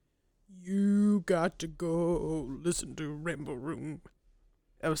You got to go listen to Ramble Room.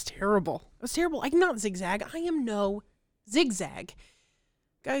 That was terrible. That was terrible. I'm not Zigzag. I am no Zigzag.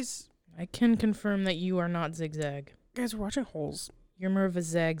 Guys, I can confirm that you are not Zigzag. we're watching Holes. You're more of a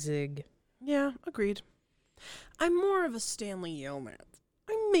Zag-Zig. Yeah, agreed. I'm more of a Stanley Yelnats.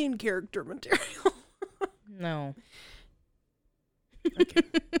 I'm main character material. No. Okay.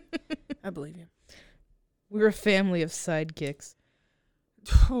 I believe you. We're a family of sidekicks.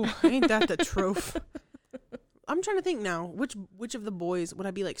 Oh, ain't that the truth? I'm trying to think now. Which of the boys would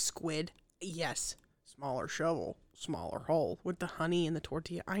I be like? Squid? Yes. Smaller shovel, smaller hole with the honey and the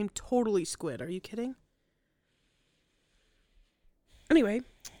tortilla. I'm totally Squid. Are you kidding? Anyway,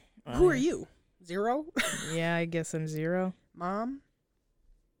 who are you? Zero? Yeah, I guess I'm Zero. Mom?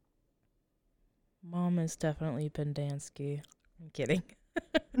 Mom is definitely Pendansky. I'm kidding.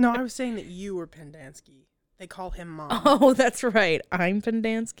 No, I was saying that you were Pendansky. They call him Mom. Oh, that's right. I'm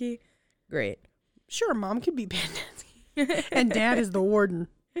Pendansky. Great. Sure, Mom could be Pendansky. And Dad is the warden.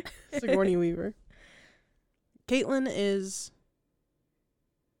 Sigourney Weaver. Caitlin is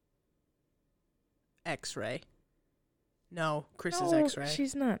X-Ray. No, Chris is X-Ray.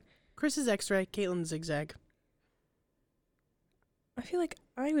 She's not. Chris is X-Ray, Caitlin's Zigzag. I feel like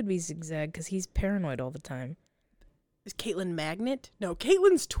I would be Zigzag because he's paranoid all the time. Is Caitlin Magnet? No,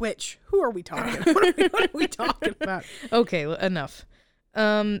 Caitlin's Twitch. Who are we talking? What are we talking about? Okay, enough.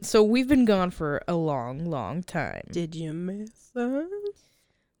 So we've been gone for a long, long time. Did you miss us?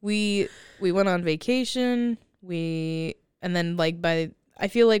 We went on vacation. And then I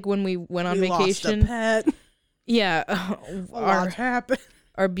feel like when we went on vacation, lost a pet. Yeah, A lot happened.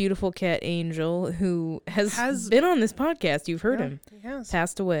 Our beautiful cat Angel, who has been on this podcast, you've heard him, He has.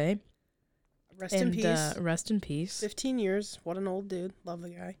 passed away. Rest in peace. Rest in peace. 15 years. What an old dude. Love the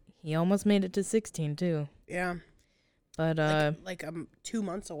guy. He almost made it to 16 too. Yeah. But like 2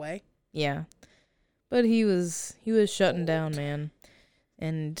 months away. Yeah. But he was shutting down, man.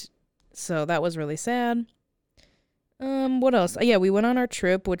 And so that was really sad. What else? Yeah, we went on our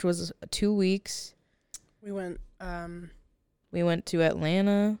trip, which was 2 weeks. We went to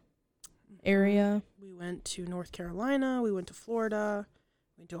Atlanta area. We went to North Carolina. We went to Florida.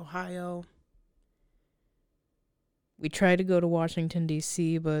 We went to Ohio. We tried to go to Washington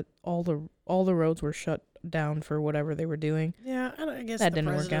D.C., but all the roads were shut down for whatever they were doing. Yeah, I guess that the didn't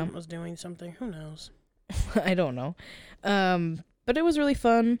work president out. was doing something. Who knows? I don't know. But it was really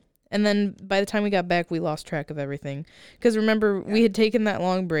fun. And then by the time we got back, we lost track of everything. Because remember, we had taken that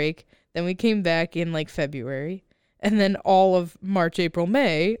long break. Then we came back in February. And then all of March, April,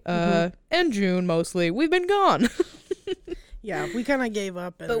 May, and June mostly, we've been gone. Yeah, we kind of gave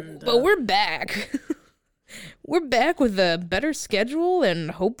up. But we're back. We're back with a better schedule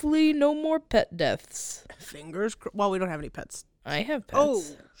and hopefully no more pet deaths. Fingers crossed. Well, we don't have any pets. I have pets. Oh,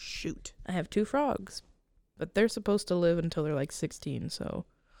 shoot. I have 2 frogs. But they're supposed to live until they're 16, so.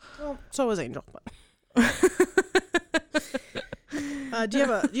 Well, so is Angel. Do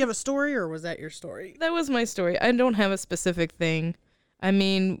you have a story, or was that your story? That was my story. I don't have a specific thing. I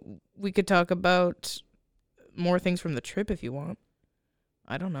mean, we could talk about more things from the trip if you want.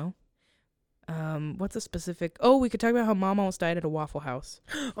 I don't know. What's a specific... Oh, we could talk about how Mom almost died at a Waffle House.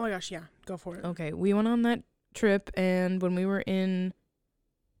 Oh my gosh, yeah. Go for it. Okay, we went on that trip, and when we were in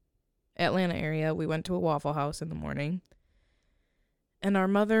Atlanta area, we went to a Waffle House in the morning. And our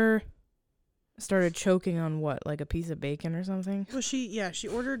mother started choking on what? Like a piece of bacon or something? Well, she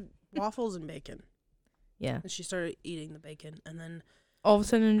ordered waffles and bacon. Yeah. And she started eating the bacon, and then... All of a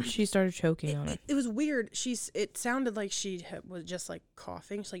sudden, she started choking on it. It was weird. It sounded like she was just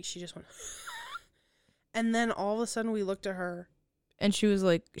coughing. She just went... And then all of a sudden, we looked at her. And she was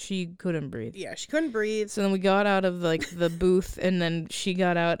like, she couldn't breathe. Yeah, she couldn't breathe. So then we got out of the booth, and then she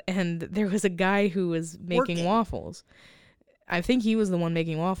got out, and there was a guy who was making waffles. I think he was the one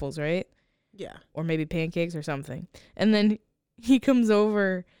making waffles, right? Yeah. Or maybe pancakes or something. And then he comes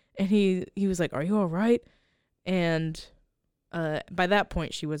over, and he was like, "Are you all right?" And by that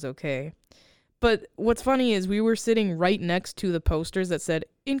point, she was okay. But what's funny is we were sitting right next to the posters that said,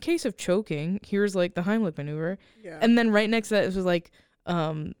 in case of choking, here's the Heimlich maneuver. Yeah. And then right next to that, it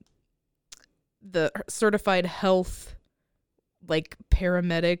was the certified health,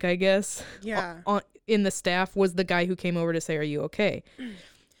 paramedic, I guess. Yeah. In the staff was the guy who came over to say, "Are you okay?"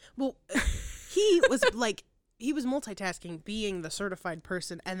 Well, he was he was multitasking, being the certified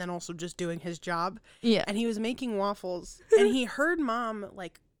person and then also just doing his job. Yeah. And he was making waffles, and he heard Mom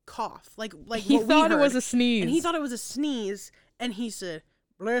cough, he thought it was a sneeze, and he thought it was a sneeze, and he said,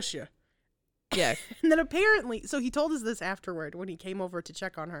 "Bless you." Yeah. And then apparently, so he told us this afterward when he came over to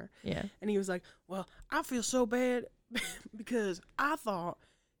check on her. Yeah. And he was like, "Well, I feel so bad because I thought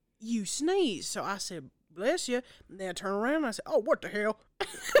you sneeze. So I said, bless you. And then I turn around and I said, oh, what the hell?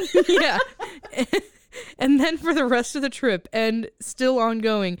 Yeah. And then for the rest of the trip, and still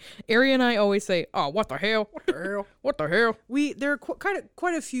ongoing, Ari and I always say, oh, what the hell? What the hell? What the hell? There are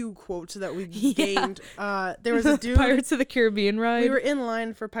quite a few quotes that we gained. There was a dude. Pirates of the Caribbean ride. We were in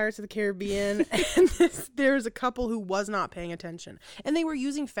line for Pirates of the Caribbean, and there was a couple who was not paying attention, and they were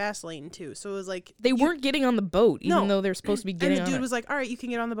using fast lane too. So it was like they weren't getting on the boat, even No. though they're supposed to be getting And on the dude it. was like, "All right, you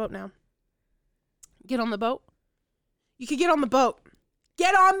can get on the boat now. Get on the boat. You can get on the boat.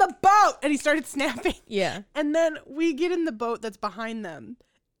 Get on the boat!" And he started snapping. Yeah. And then we get in the boat that's behind them,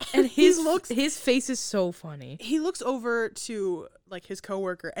 And he his face is so funny. He looks over to like his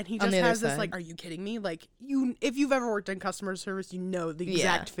coworker, and he On just the other has this side. like, "Are you kidding me?" Like if you've ever worked in customer service, you know the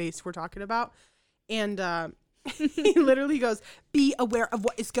exact face we're talking about. And he literally goes, "Be aware of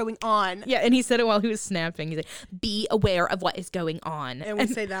what is going on." Yeah, and he said it while he was snapping. He's like, be aware of what is going on. And we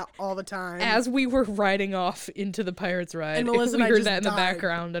say that all the time. As we were riding off into the Pirates ride, And Melissa we and I heard just that in the died.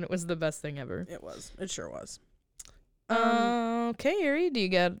 background, and it was the best thing ever. It sure was. Okay, Ari, do you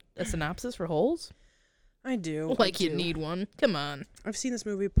got a synopsis for Holes? I do. Like I you do. need one. Come on. I've seen this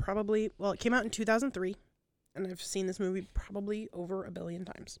movie probably, well, it came out in 2003, and I've seen this movie probably over 1 billion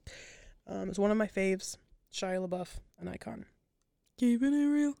times. It's one of my faves. Shia LaBeouf, an icon. Keeping it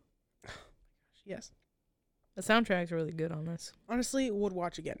real. Yes. The soundtrack's really good on this. Honestly, would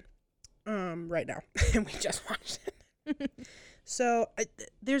watch again. Right now. And we just watched it. So,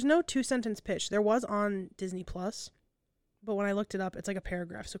 there's no 2-sentence pitch. There was on Disney Plus, but when I looked it up, it's like a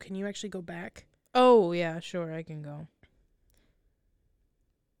paragraph. So can you actually go back? Oh, yeah, sure, I can go.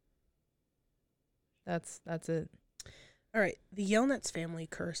 That's it. All right. The Yelnats family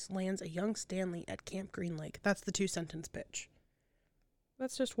curse lands a young Stanley at Camp Green Lake. That's the 2-sentence pitch.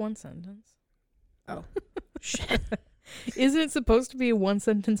 That's just one sentence. Oh, shit. Isn't it supposed to be a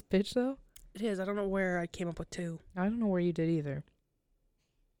one-sentence pitch, though? It is. I don't know where I came up with 2. I don't know where you did either.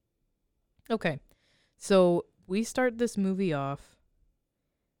 Okay, so we start this movie off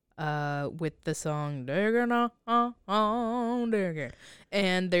with the song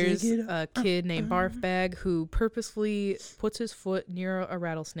and there's a kid named Barfbag who purposefully puts his foot near a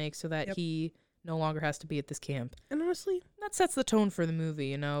rattlesnake so that he no longer has to be at this camp. And honestly, That sets the tone for the movie,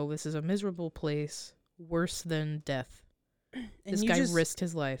 you know. This is a miserable place, worse than death. This guy risked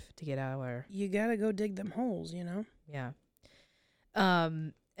his life to get out of there. You gotta go dig them holes, you know? Yeah.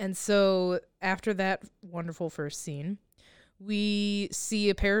 And so after that wonderful first scene, we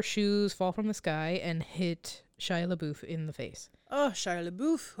see a pair of shoes fall from the sky and hit Shia LaBeouf in the face. Oh, Shia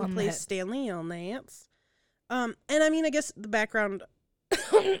LaBeouf, who On the plays head. Stanley Yelnats. And I mean, I guess the background...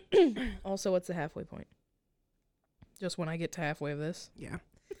 Also, what's the halfway point? Just when I get to halfway of this? Yeah.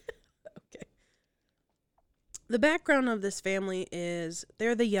 Okay. The background of this family is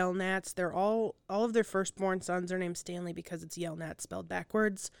they're the Yelnats. They're all of their firstborn sons are named Stanley because it's Yelnats spelled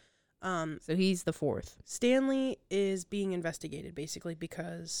backwards. So he's the fourth. Stanley is being investigated basically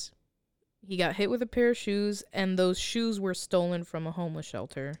because He got hit with a pair of shoes, and those shoes were stolen from a homeless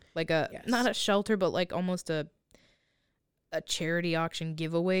shelter. Like not a shelter, but like almost a charity auction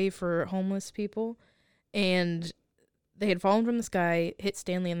giveaway for homeless people. And they had fallen from the sky, hit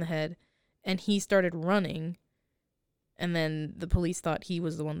Stanley in the head, and he started running. And then the police thought he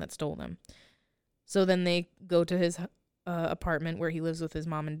was the one that stole them. So then they go to his apartment where he lives with his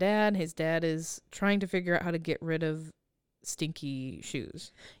mom and dad. His dad is trying to figure out how to get rid of stinky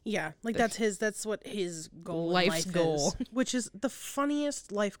shoes. Yeah, like that's what his goal in Life's life goal. is, which is the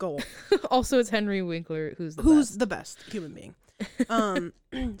funniest life goal. Also, it's Henry Winkler who's the best human being.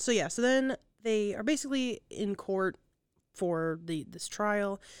 So then they are basically in court for this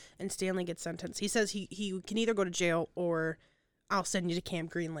trial, and Stanley gets sentenced. He says he can either go to jail or I'll send you to Camp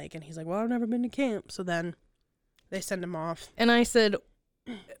Green Lake, and he's like, well, I've never been to camp. So then they send him off. And I said,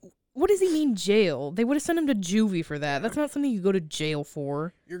 what does he mean jail? They would have sent him to juvie for that. That's not something you go to jail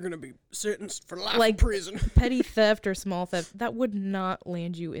for. You're gonna be sentenced for life Like in prison. petty theft or small theft, that would not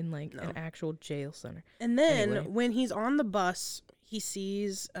land you in like an actual jail center. And then Anyway. when he's on the bus, he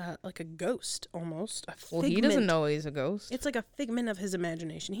sees like a ghost almost. Well, he doesn't know he's a ghost. It's like a figment of his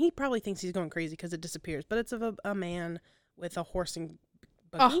imagination. He probably thinks he's going crazy because it disappears, but it's of a man with a horse and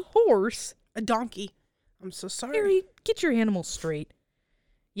buggy. A horse? A donkey. I'm so sorry. Harry, get your animals straight.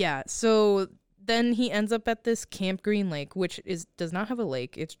 Yeah, so then he ends up at this Camp Green Lake, which does not have a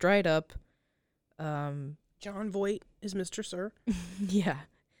lake. It's dried up. John Voight is Mr. Sir. Yeah.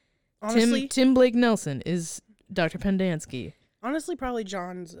 Honestly, Tim Blake Nelson is Dr. Pendansky. honestly, probably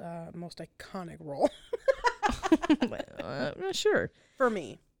John's most iconic role Sure. for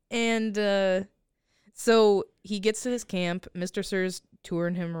me. And so he gets to this camp. Mr. Sir's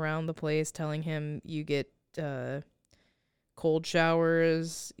touring him around the place, telling him you get cold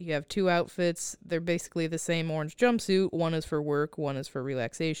showers. You have 2 outfits. They're basically the same orange jumpsuit. One is for work, one is for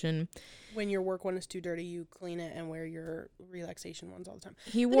relaxation. When your work one is too dirty, you clean it and wear your relaxation ones all the time.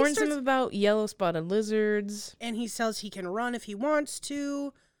 He warns him about yellow spotted lizards. And he says he can run if he wants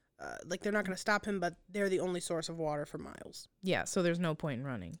to. Like, they're not going to stop him, but they're the only source of water for miles. Yeah, so there's no point in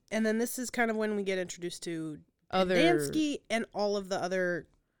running. And then this is kind of when we get introduced to Dansky and all of the other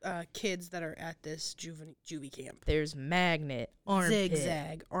kids that are at this juvie camp. There's Magnet, Armpit,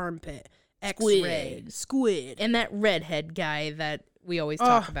 Zigzag, Armpit, X-Ray, Squid. And that redhead guy that we always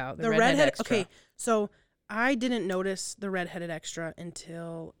talk about. The redhead extra. Okay, so I didn't notice the redheaded extra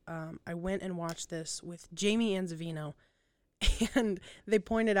until I went and watched this with Jamie Anzavino. And they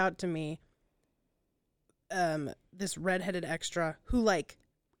pointed out to me this redheaded extra who, like,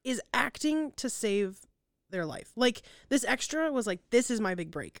 is acting to save their life. Like, this extra was like, this is my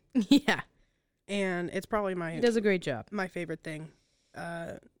big break. Yeah. And it's probably he does a great job. My favorite thing.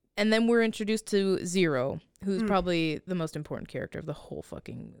 And then we're introduced to Zero, who's probably the most important character of the whole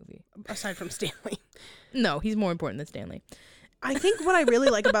fucking movie. Aside from Stanley. No, he's more important than Stanley. I think what I really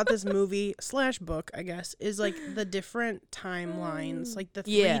like about this movie / book, I guess, is like the different timelines, like the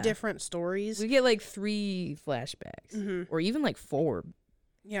 3 different stories. We get like 3 flashbacks, or even like 4.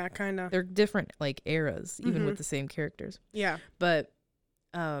 Yeah, kind of. They're different like eras, even with the same characters. Yeah, but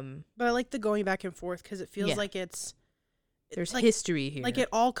I like the going back and forth because it feels like there's like, history here. Like it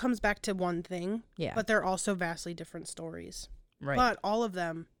all comes back to one thing. Yeah, but they're also vastly different stories. Right. But all of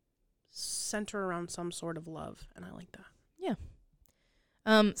them center around some sort of love, and I like that. Yeah.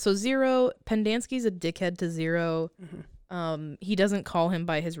 So Zero, Pendanski's a dickhead to Zero. He doesn't call him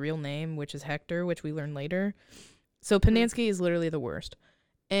by his real name, which is Hector, which we learn later. So Pendanski is literally the worst.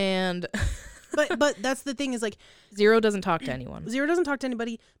 And but that's the thing is, like, Zero doesn't talk to anyone. Zero doesn't talk to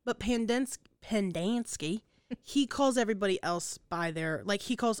anybody, but Pendanski, he calls everybody else by their, like,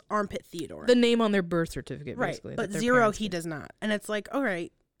 he calls Armpit Theodore. The name on their birth certificate, basically. Right, but Zero, he does not. And it's like, all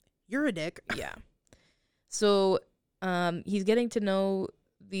right, you're a dick. Yeah. So he's getting to know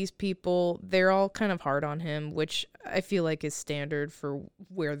these people. They're all kind of hard on him, which I feel like is standard for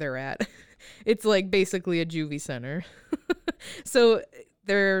where they're at. It's like basically a juvie center. So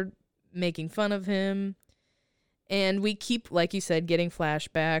they're making fun of him. And we keep, like you said, getting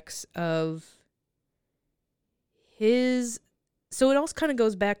flashbacks of his... So it also kind of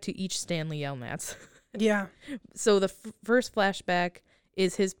goes back to each Stanley Yelnats. Yeah. So the first flashback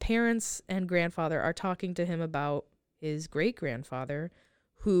is his parents and grandfather are talking to him about his great-grandfather,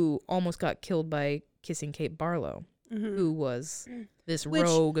 who almost got killed by Kissing Kate Barlow, who was this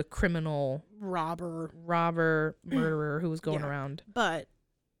rogue criminal robber, murderer who was going around. But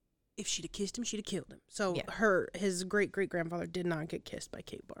if she'd have kissed him, she'd have killed him. So his great-great-grandfather did not get kissed by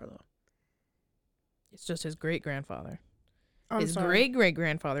Kate Barlow. It's just his great-grandfather. His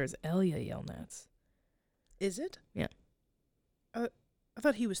great-great-grandfather is Elia Yelnats. Is it? Yeah. I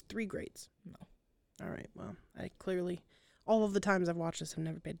thought he was 3 greats. No. All right. Well, I clearly, all of the times I've watched this, I've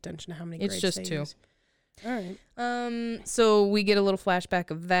never paid attention to how many. It's just 2. All right. So we get a little flashback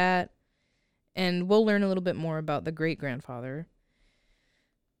of that, and we'll learn a little bit more about the great grandfather.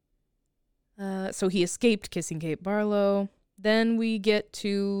 So he escaped Kissing Kate Barlow. Then we get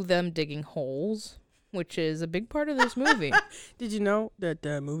to them digging holes, which is a big part of this movie. Did you know that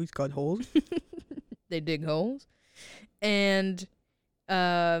the movie's called Holes? They dig holes, and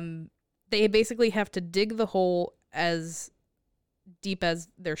they basically have to dig the hole as deep as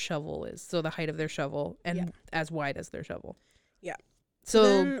their shovel is, so the height of their shovel, and as wide as their shovel. Yeah. So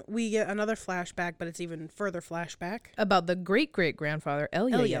then we get another flashback, but it's even further flashback about the great-great-grandfather,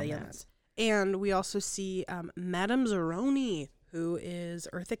 Elia Yelnats. And we also see Madame Zeroni, who is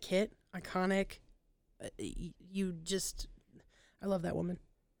Eartha Kitt, iconic. I love that woman.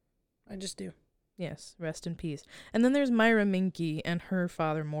 I just do. Yes, rest in peace. And then there's Myra Minky and her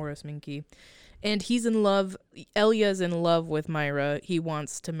father, Morris Minky. And he's in love. Elia's in love with Myra. He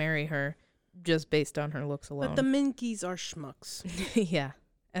wants to marry her just based on her looks alone. But the Minkys are schmucks. Yeah,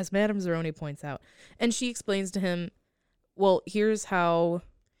 as Madame Zeroni points out. And she explains to him, well, here's how...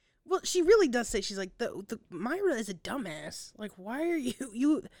 Well, she really does say, she's like, the Myra is a dumbass. Like, why are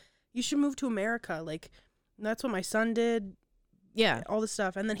you should move to America. Like, that's what my son did. Yeah. All this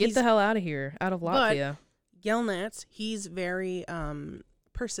stuff. And then Get the hell out of here, out of Latvia. But Yelnats, he's very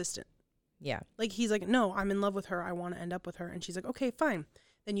persistent. Yeah. Like, he's like, no, I'm in love with her. I want to end up with her. And she's like, okay, fine.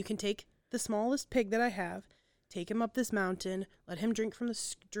 Then you can take the smallest pig that I have, take him up this mountain, let him drink from the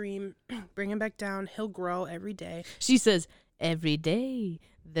stream, bring him back down. He'll grow every day. She says, every day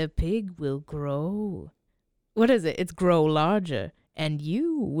the pig will grow. What is it? It's grow larger. and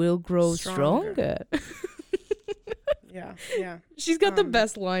you will grow stronger. Yeah. She's got the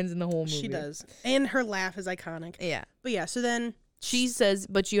best lines in the whole movie. She does. And her laugh is iconic. Yeah. But yeah, so then She says,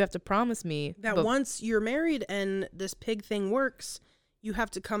 but you have to promise me that once you're married and this pig thing works, you have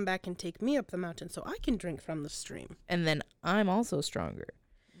to come back and take me up the mountain so I can drink from the stream. And then I'm also stronger.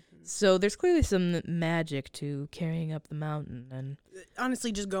 So there's clearly some magic to carrying up the mountain. And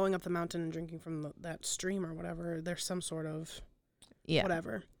honestly, just going up the mountain and drinking from that stream or whatever, there's some sort of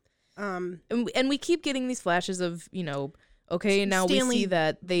whatever. And we keep getting these flashes of, okay, now Stanley we see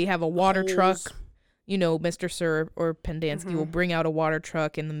that they have a water holes. truck. Mr. Sir or Pendanski will bring out a water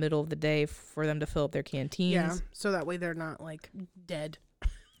truck in the middle of the day for them to fill up their canteens. Yeah, so that way they're not, like, dead.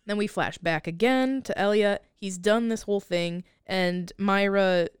 Then we flash back again to Elliot. He's done this whole thing, and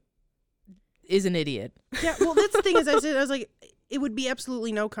Myra is an idiot. Yeah, well, that's the thing is I was like, it would be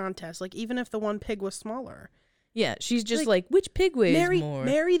absolutely no contest. Like, even if the one pig was smaller. Yeah, she's just like which pig weighs more?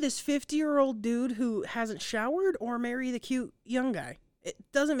 Marry this 50-year-old dude who hasn't showered or marry the cute young guy. It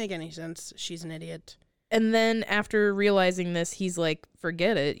doesn't make any sense. She's an idiot. And then after realizing this, he's like,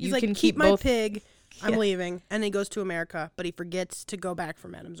 forget it. He's you like, can keep both. my pig. I'm leaving. And he goes to America, but he forgets to go back for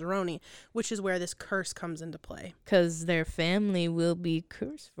Madame Zeroni, which is where this curse comes into play. Because their family will be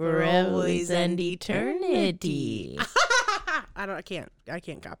cursed for always and eternity. I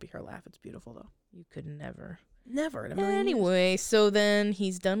can't copy her laugh. It's beautiful, though. You could never. Never. Anyway, so then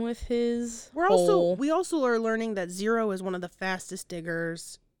he's done with his we also are learning that Zero is one of the fastest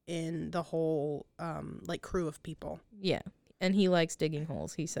diggers in the whole crew of people. Yeah, and he likes digging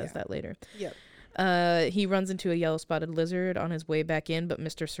holes. He says that later. Yep. He runs into a yellow-spotted lizard on his way back in, but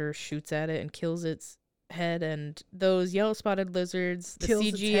Mr. Sir shoots at it and kills its head. And those yellow-spotted lizards, the kills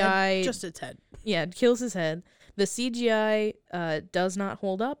CGI... just its head. Yeah, it kills his head. The CGI does not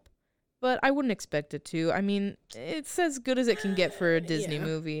hold up, but I wouldn't expect it to. I mean, it's as good as it can get for a Disney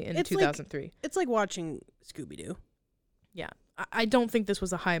movie in 2003. It's like watching Scooby-Doo. Yeah. I don't think this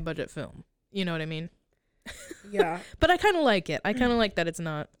was a high-budget film. You know what I mean? Yeah. But I kind of like it. I kind of like that it's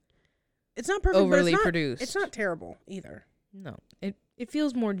not perfect, overly but produced. It's not terrible either. No. It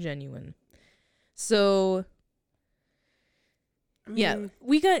feels more genuine. So... yeah,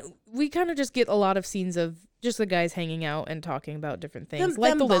 we kind of just get a lot of scenes of just the guys hanging out and talking about different things,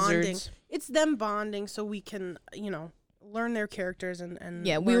 like the bonding. lizards. It's them bonding, so we can, learn their characters and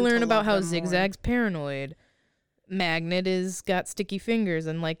yeah, we learn about how Zigzag's more. Paranoid. Magnet is got sticky fingers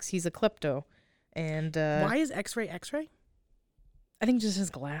and he's a klepto. And why is X-Ray X-Ray? I think just his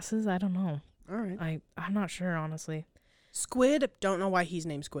glasses. I don't know. All right. I'm not sure, honestly. Squid. Don't know why he's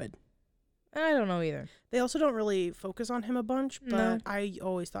named Squid. I don't know either. They also don't really focus on him a bunch, but No. I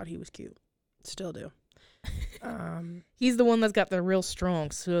always thought he was cute. Still do. He's the one that's got the real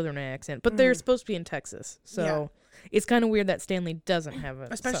strong Southern accent, but they're supposed to be in Texas, so it's kind of weird that Stanley doesn't have a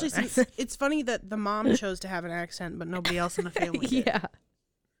especially Southern since accent. it's funny that the mom chose to have an accent, but nobody else in the family did. Yeah,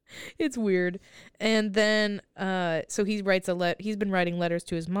 it's weird. And then, so he writes he's been writing letters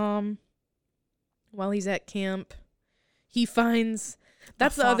to his mom while he's at camp. He finds.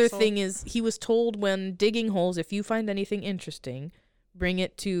 That's the other thing is he was told when digging holes, if you find anything interesting, bring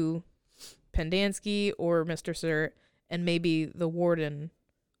it to Pendanski or Mr. Sir, and maybe the warden.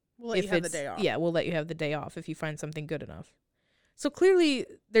 We'll let you have the day off. Yeah, we'll let you have the day off if you find something good enough. So clearly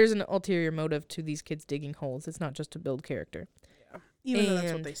there's an ulterior motive to these kids digging holes. It's not just to build character. Yeah. Even though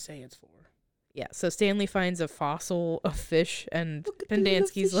that's what they say it's for. Yeah, so Stanley finds a fossil of fish, and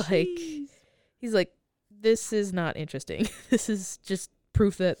Pendanski's he's like, this is not interesting. This is just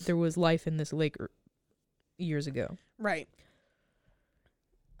proof that there was life in this lake years ago. Right.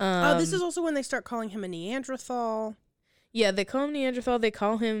 This is also when they start calling him a Neanderthal. Yeah, they call him Neanderthal. They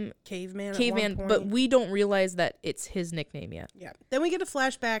call him Caveman, but we don't realize that it's his nickname yet. Yeah. Then we get a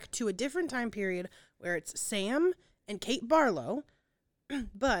flashback to a different time period where it's Sam and Kate Barlow.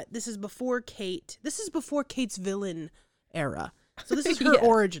 But this is before Kate. This is before Kate's villain era. So this is her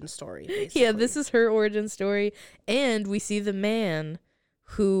origin story, basically. Yeah, this is her origin story. And we see the man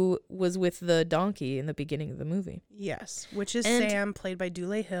who was with the donkey in the beginning of the movie. Yes, which is Sam, played by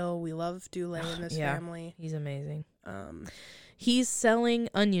Dule Hill. We love Dule in this family. He's amazing. He's selling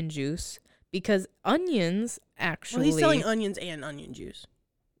onion juice because onions actually... Well, he's selling onions and onion juice.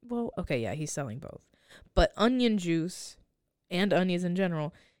 Well, okay, yeah, he's selling both. But onion juice and onions in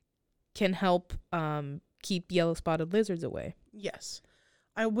general can help keep yellow-spotted lizards away. Yes.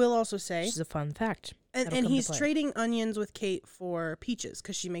 I will also say... Which is a fun fact. And he's trading onions with Kate for peaches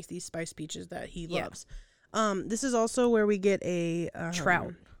because she makes these spice peaches that he loves. This is also where we get a...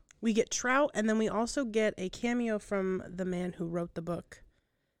 trout. We get trout, and then we also get a cameo from the man who wrote the book,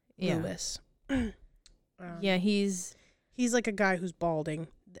 Lewis. Yeah, he's... He's like a guy who's balding,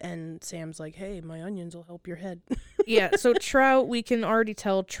 and Sam's like, "Hey, my onions will help your head." Yeah, so Trout, we can already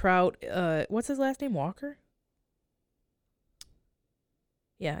tell Trout, what's his last name? Walker?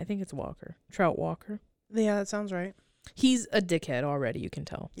 Yeah, I think it's Walker. Trout Walker. Yeah, that sounds right. He's a dickhead already, you can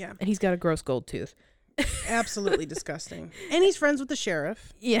tell. Yeah. And he's got a gross gold tooth. Absolutely disgusting. And he's friends with the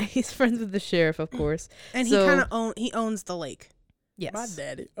sheriff. Yeah, he's friends with the sheriff, of course. And So- he kind of owns the lake. Yes. My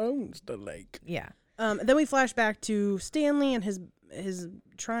daddy owns the lake. Yeah. Then we flash back to Stanley and his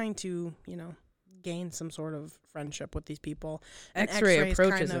trying to, gain some sort of friendship with these people. And X-Ray X-Ray's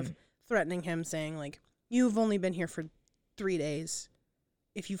approaches kind of him. threatening him, saying, like, you've only been here for 3 days.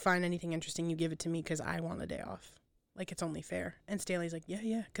 If you find anything interesting, you give it to me because I want a day off. Like, it's only fair. And Stanley's like,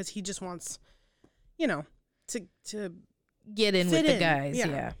 yeah, because he just wants, to Get in fit with the in, guys,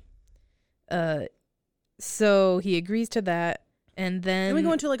 yeah. yeah. So he agrees to that, and then we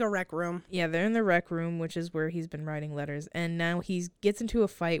go into, like, a rec room. yeah, they're in the rec room, which is where he's been writing letters, and now he gets into a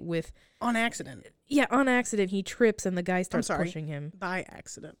fight with On accident. yeah, on accident he trips and the guy starts sorry. pushing him. By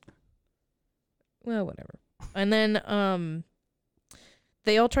accident. Well, whatever. And then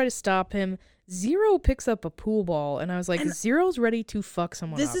they all try to stop him. Zero picks up a pool ball, and I was like, And- Zero's ready to fuck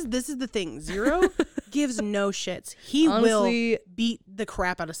someone up. This is the thing. Zero gives no shits. He Honestly, will beat the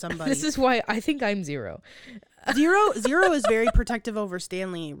crap out of somebody. this is why I think I'm Zero. Zero is very protective over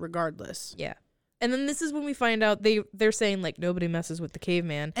Stanley regardless. Yeah. And then this is when we find out they're saying like nobody messes with the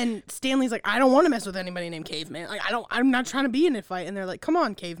caveman. And Stanley's like, I don't want to mess with anybody named Caveman. Like, I'm not trying to be in a fight. And they're like, come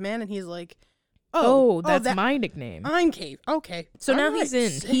on, Caveman. And he's like, Oh, that's my nickname. I'm Cave. Okay. So now All he's right, in.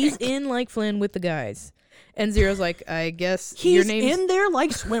 sick. He's in like Flynn with the guys. And Zero's like, I guess He's your name's in there like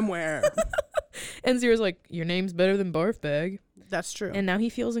swimwear. And Zero's like, your name's better than Barf Bag. That's true. And now he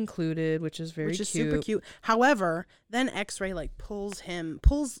feels included, which is very Which is cute. super cute. However, then X-Ray like pulls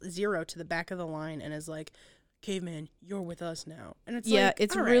Zero to the back of the line and is like, Caveman, you're with us now. And it's Yeah, like,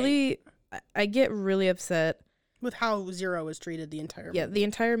 it's all right. really I get really upset. With how Zero is treated the entire Yeah, movie. the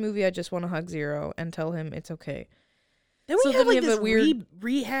entire movie I just want to hug Zero and tell him it's okay. Then So we then have we like have this a weird-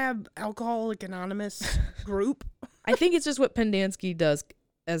 rehab Alcoholic Anonymous group. I think it's just what Pendanski does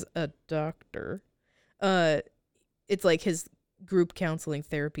as a doctor. It's like his group counseling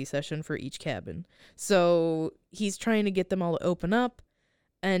therapy session for each cabin. So he's trying to get them all to open up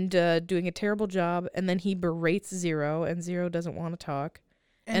and doing a terrible job. And then he berates Zero, and Zero doesn't want to talk.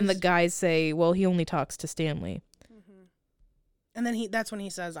 And the guys say, well, he only talks to Stanley. And then that's when he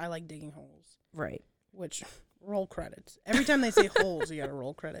says, I like digging holes. Right. Which, roll credits. Every time they say holes, you gotta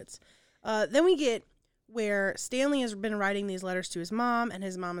roll credits. Then we get where Stanley has been writing these letters to his mom, and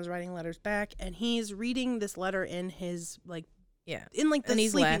his mom is writing letters back, and he's reading this letter in his, like, Yeah. in, like, the And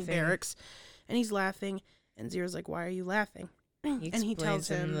he's sleeping laughing. barracks. And he's laughing, and Zero's like, why are you laughing? And he tells explains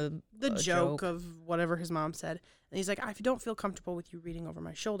him the joke of whatever his mom said. And he's like, I don't feel comfortable with you reading over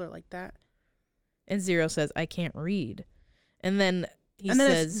my shoulder like that. And Zero says, I can't read. And then he and then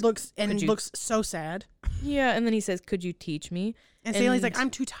says, it looks "Could you-" looks so sad. yeah. And then he says, could you teach me? And Stanley's like, And- I'm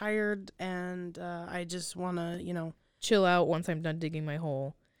too tired, and I just want to, Chill out once I'm done digging my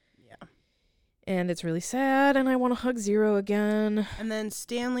hole. Yeah. And it's really sad, and I want to hug Zero again. And then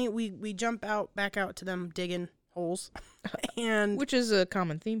Stanley, we jump back out to them digging holes, and Which is a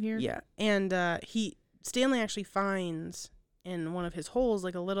common theme here. yeah, and Stanley actually finds in one of his holes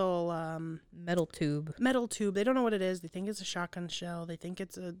like a little Metal tube. metal tube. They don't know what it is. They think it's a shotgun shell. They think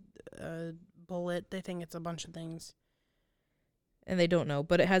it's a bullet. They think it's a bunch of things. And they don't know,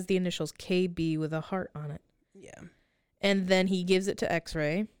 but it has the initials KB with a heart on it. Yeah. And then he gives it to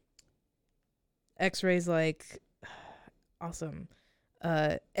X-Ray. X-Ray's like, awesome.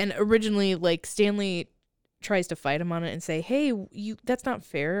 And originally, like, Stanley tries to fight him on it and say, hey, that's not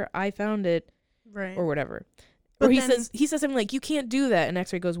fair. I found it. Right. Or whatever. But or he then- says something like, you can't do that. And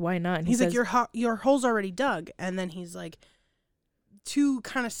X-Ray goes, why not? And he He's says, like, your hole's already dug. And then he's like, to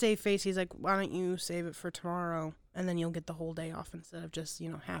kind of save face, he's like, why don't you save it for tomorrow? And then you'll get the whole day off instead of just,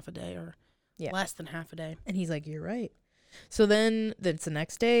 half a day or less than half a day. and he's like, you're right. So then it's the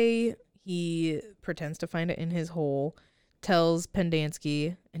next day. He pretends to find it in his hole, tells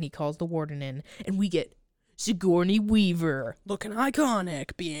Pendanski, and he calls the warden in. And we get Sigourney Weaver. Looking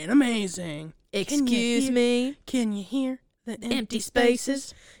iconic, being amazing. Excuse hear- me. Can you hear the empty Empty spaces?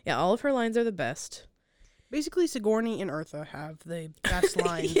 spaces. Yeah, all of her lines are the best. Basically, Sigourney and Eartha have the best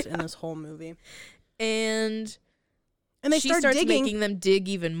lines in this whole movie. And And they she start starts digging, making them dig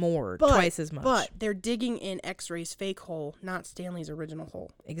even more, but- twice as much. but they're digging in X-Ray's fake hole, not Stanley's original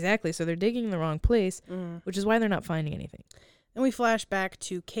hole. Exactly. So they're digging in the wrong place, Mm. which is why they're not finding anything. Then we flash back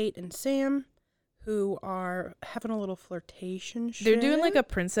to Kate and Sam, who are having a little flirtation shit. They're doing like a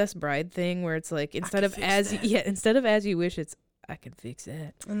Princess Bride thing where it's like instead of as you wish, it's I can fix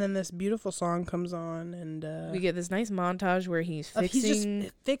that. And then this beautiful song comes on, and we get this nice montage where he's fixing. He's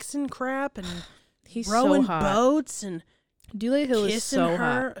just fixing crap and he's rowing so hot. boats and Dule Hill is kissing so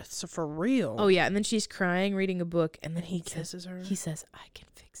her. hot. It's for real. Oh yeah, and then she's crying, reading a book, and then he kisses her. He says, "I can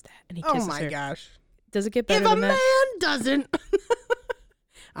fix that," and he kisses her. Oh my gosh! Does it get better If a than that? man doesn't,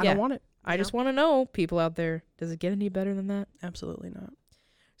 I don't want it. I just want to know, people out there, does it get any better than that? Absolutely not.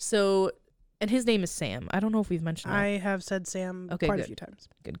 So, and his name is Sam. I don't know if we've mentioned that. I have said Sam quite a few times.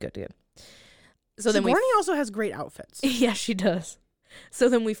 Good. So then Sigourney also has great outfits. Yeah, she does. So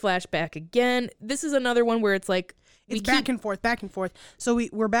then we flash back again. This is another one where it's like it's back and forth. So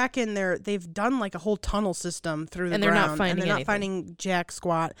we're back in there. They've done like a whole tunnel system through the and they're ground, not finding and they're anything. not finding jack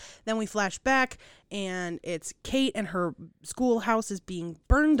squat. Then we flash back, and it's Kate and her schoolhouse is being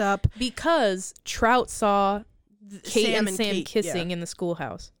burned up because Trout saw Kate and Sam Kate, kissing in the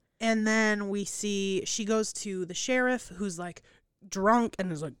schoolhouse. And then we see she goes to the sheriff, who's like drunk and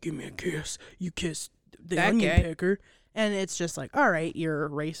is like, "Give me a kiss. You kissed the That onion guy. picker." And it's just like, all right, you're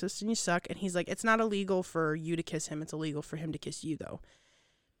racist and you suck. And he's like, it's not illegal for you to kiss him. It's illegal for him to kiss you, though.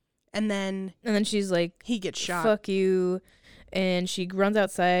 And then she's like, he gets shot. "Fuck you." And she runs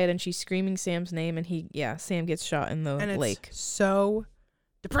outside and she's screaming Sam's name. And Sam gets shot in the and lake. It's so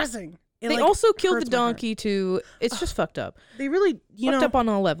depressing. They also killed the donkey, too. It's just fucked up. They really, fucked up on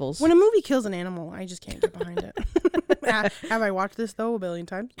all levels. When a movie kills an animal, I just can't get behind it. Have I watched this, though, a billion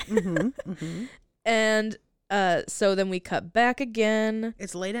times? Mm-hmm. And so then we cut back again.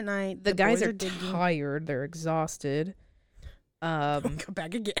 It's late at night. The guys are tired. They're exhausted. Come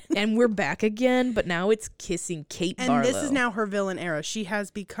back again. And we're back again, but now it's kissing Kate Barlow. And this is now her villain era. She has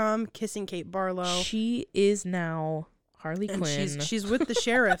become kissing Kate Barlow. She is now Harley and Quinn. She's with the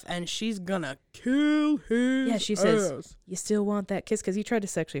sheriff, and she's gonna kill his Yeah, she says, "You still want that kiss?" Because he tried to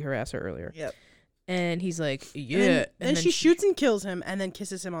sexually harass her earlier. Yep. And he's like, "Yeah." And then she shoots and kills him, and then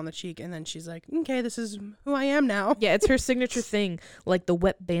kisses him on the cheek, and then she's like, "Okay, this is who I am now." Yeah, it's her signature thing, like the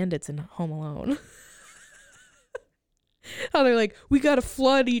wet bandits in Home Alone. How they're like, "We gotta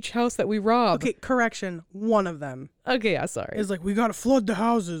flood each house that we rob." Okay, correction. One of them Okay, yeah, sorry. is like, "We gotta flood the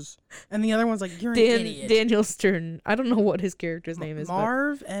houses," and the other one's like, "You're an idiot." Daniel Stern. I don't know what his character's name is.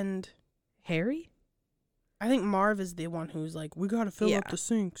 Marv and Harry? I think Marv is the one who's like, "We gotta fill up the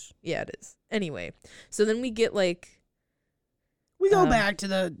sinks." Yeah, it is. Anyway, so then we get like we go back to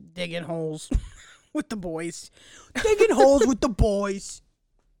the digging holes with the boys, digging holes with the boys,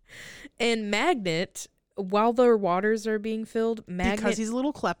 and Magnet. While their waters are being filled, Magnet, because he's a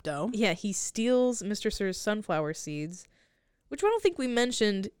little klepto. Yeah, he steals Mr. Sir's sunflower seeds, which I don't think we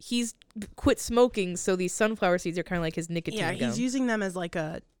mentioned. He's quit smoking, so these sunflower seeds are kind of like his nicotine Yeah, gum. he's using them as like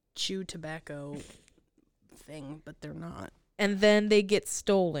a chew tobacco thing, but they're not. And then they get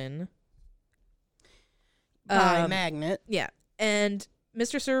stolen By Magnet. Yeah, and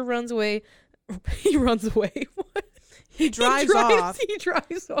Mr. Sir runs away. He runs away. What? He drives off. He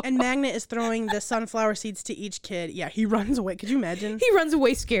drives off. And Magnet is throwing the sunflower seeds to each kid. Yeah, he runs away. Could you imagine? He runs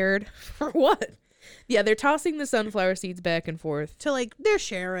away scared. For what? Yeah, they're tossing the sunflower seeds back and forth. To like, they're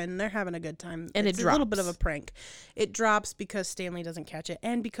sharing. They're having a good time. And it's it a little bit drops. of a prank. It drops because Stanley doesn't catch it.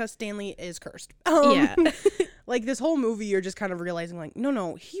 And because Stanley is cursed. Yeah. Like this whole movie, you're just kind of realizing like,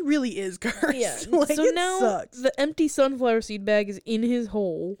 no, he really is cursed. Yeah. Like, So it now sucks. the empty sunflower seed bag is in his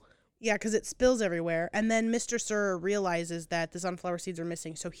hole. Yeah, because it spills everywhere. And then Mr. Sir realizes that the sunflower seeds are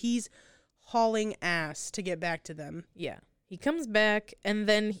missing. So he's hauling ass to get back to them. Yeah. He comes back, and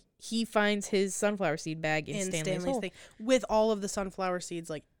then he finds his sunflower seed bag in Stanley's hole. thing. With all of the sunflower seeds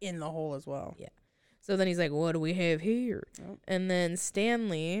like in the hole as well. Yeah. So then he's like, "What do we have here?" Oh. And then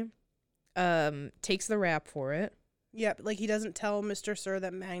Stanley takes the rap for it. Yep, like he doesn't tell Mr. Sir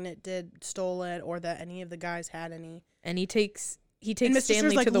that Magnet stole it or that any of the guys had any. And he takes And Mr. Stanley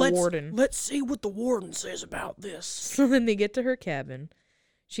Sir's like, to the warden. Let's see what the warden says about this. So then they get to her cabin.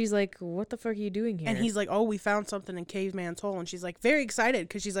 She's like, "What the fuck are you doing here?" And he's like, "Oh, we found something in Caveman's hole." And she's like, very excited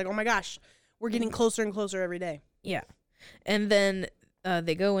because she's like, "Oh my gosh, we're getting closer and closer every day." Yeah. And then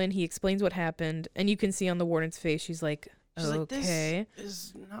they go in. He explains what happened. And you can see on the warden's face, she's like, She's like, "Okay." "This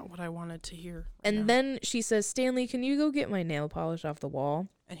is not what I wanted to hear." And then she says, "Stanley, can you go get my nail polish off the wall?"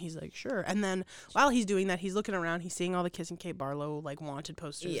 And he's like, "Sure." And then while he's doing that, he's looking around. He's seeing all the Kissing Kate Barlow like wanted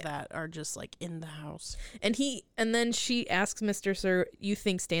posters that are just like in the house. And then she asks Mr. Sir, "You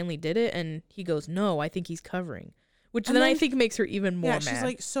think Stanley did it?" And he goes, "No, I think he's covering." Which And then I then- think makes her even more mad. She's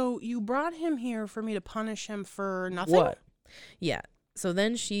like, "So you brought him here for me to punish him for nothing?" What? Yeah. So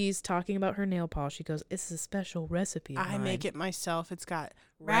then she's talking about her nail polish. She goes, "It's a special recipe of I mine. make it myself. It's got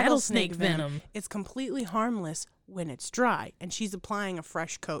Rattlesnake venom. It's completely harmless when it's dry, and she's applying a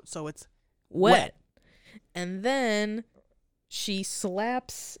fresh coat, so it's wet." And then she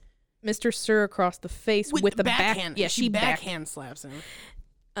slaps Mr. Sir across the face with the backhand. Yeah, she backhand slaps him.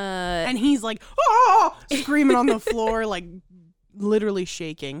 And And he's like, oh, screaming on the floor, like literally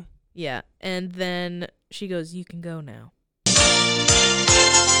shaking. yeah, and then she goes, "You can go now."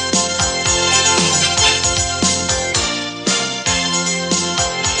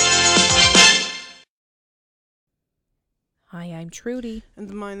 Hi, I'm Trudy.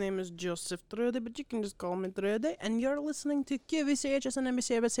 And my name is Joseph Trude, but you can just call me Trude. And you're listening to QVCHS and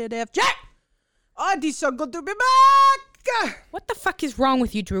MBCFJ. Oh, it is so good to be back! What the fuck is wrong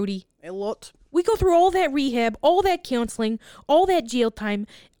with you, Trudy? A lot. We go through all that rehab, all that counseling, all that jail time,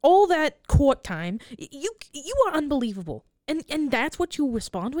 all that court time. You are unbelievable. And that's what you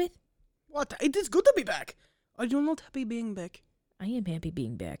respond with? What? It is good to be back. Are you not happy being back? I am happy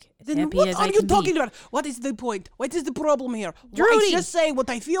being back. As Then happy what as are I you can talking be. about? What is the point? What is the problem here? Why Trudy! I just say what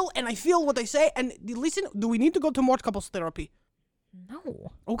I feel, and I feel what I say, and listen, do we need to go to more couples therapy?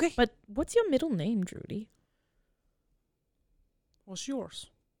 No. Okay. But what's your middle name, Trudy? What's yours?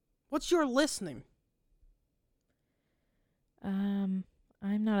 What's your last name? I'm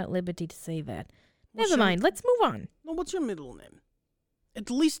not at liberty to say that. What's Never your- mind. Let's move on. No, what's your middle name? At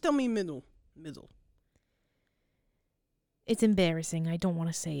least tell me middle. It's embarrassing. I don't want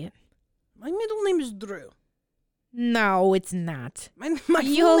to say it. My middle name is Drew. No, it's not. My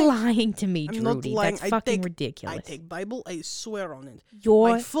You're full name, lying to me, I'm not Trudy. lying. That's I fucking take- ridiculous. I take Bible, I swear on it. Your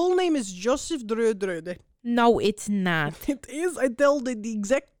My full name is Joseph Drew Drude. No, it's not. It is, I tell the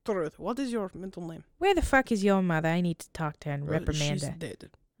exact truth. What is your middle name? Where the fuck is your mother? I need to talk to her and reprimand She's her. dead.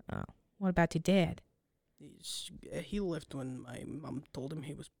 Oh, what about your dad? He left when my mom told him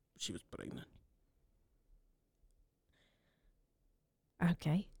she was pregnant.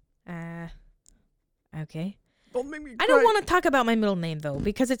 Okay. Okay. Don't make me cry. I don't want to talk about my middle name though,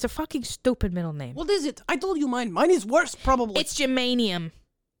 because it's a fucking stupid middle name. What is it? I told you mine. Mine is worse, probably. It's germanium.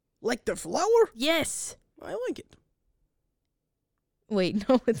 like the flower? Yes. I like it. Wait,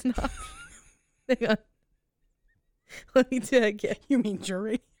 no, it's not. Hang on. Let me do that again. You mean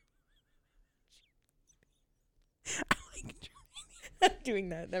jury? I like jury. I'm doing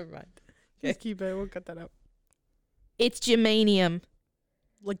that. Never mind. Just keep it. We'll cut that out. It's germanium.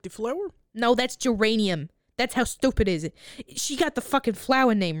 Like the flower? No, that's geranium. That's how stupid is it. She got the fucking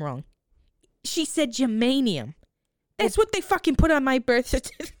flower name wrong. She said germanium. That's what they fucking put on my birth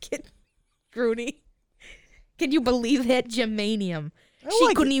certificate, Grudy. Can you believe that? Germanium. She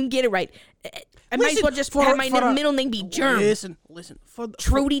like couldn't it. even get it right. I might as Listen, well just for- have my for a- middle name be Germ. Listen.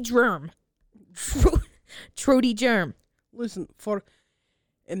 Trudy Germ. Trudy Germ. Listen, for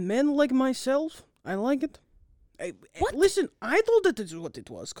a man like myself, I like it. What? Listen, I thought that is what it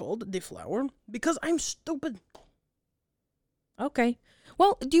was called, the flower, because I'm stupid. Okay.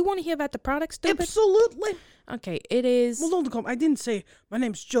 Well, do you want to hear about the product, stupid? Absolutely. Okay, it is... Well, don't come. I didn't say my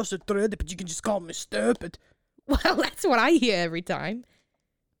name's Joseph Trude, but you can just call me stupid. Well, that's what I hear every time.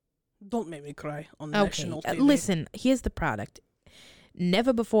 Don't make me cry on Okay, national TV. listen, here's the product.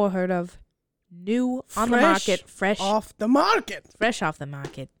 Never before heard of. New on the Fresh market. Fresh off the market. fresh off the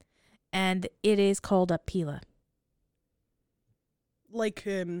market. And it is called a peeler. Like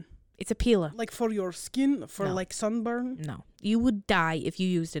It's a peeler. for your skin, for No. like sunburn. No. You would die if you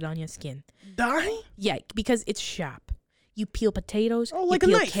used it on your skin. Die? Yeah, because it's sharp. You peel potatoes. Oh, like a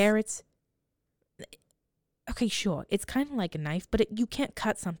you peel knife. carrots. Okay, sure. It's kind of like a knife, but you can't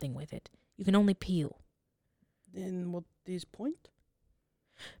cut something with it. You can only peel. Then what is point?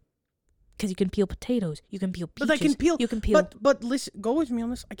 Because you can peel potatoes. You can peel peaches. But I can peel. You can peel... But listen, go with me on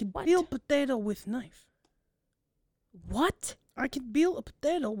this. I can What? peel potato with knife. What? I can peel a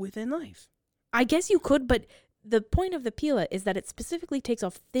potato with a knife. I guess you could, but the point of the peeler is that it specifically takes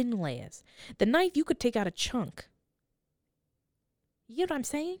off thin layers. The knife, you could take out a chunk. You get what I'm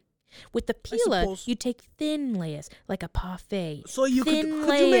saying? With the peeler, suppose. you take thin layers, like a parfait. So you could Thin you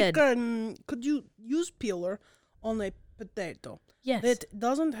layered. make could you use peeler on a potato Yes. that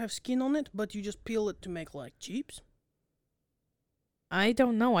doesn't have skin on it, but you just peel it to make like chips? I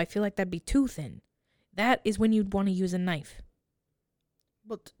don't know. I feel like that'd be too thin. That is when you'd want to use a knife.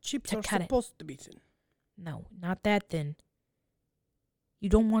 But chips To are cut it. supposed to be thin. No, not that thin. You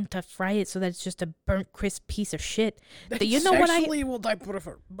don't want to fry it so that it's just a burnt, crisp piece of shit. That's you know what I- actually what I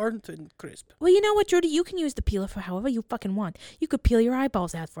prefer, burnt and crisp. Well, you know what, Jody? You can use the peeler for however you fucking want. You could peel your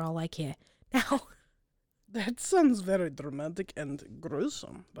eyeballs out for all I care. Now, That sounds very dramatic and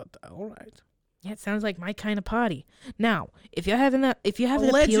gruesome, but all right. Yeah, it sounds like my kind of party. Now, if you're having a peel,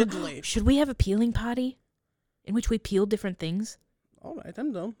 Allegedly. should we have a peeling party in which we peel different things? All right,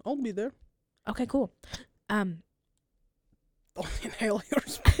 I'm done. I'll be there. Okay, cool. Don't inhale your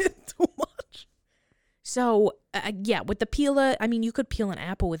spit too much. So, yeah, with the peeler, I mean, you could peel an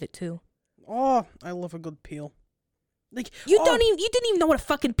apple with it too. Oh, I love a good peel. Like You didn't even know what a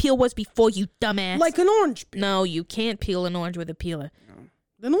fucking peel was before, you dumbass. like an orange peel. No, you can't peel an orange with a peeler.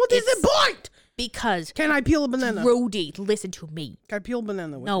 Then what is the point? Because Can I peel a banana? Rudy, listen to me. Can I peel a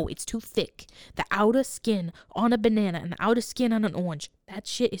banana with No, it's too thick. The outer skin on a banana and the outer skin on an orange, that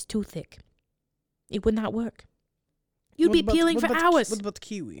shit is too thick. It would not work. You'd What be about- peeling what for about- hours. What about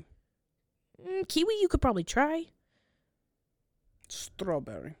kiwi? Kiwi, you could probably try.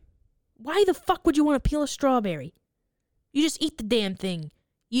 Strawberry. Why the fuck would you want to peel a strawberry? You just eat the damn thing.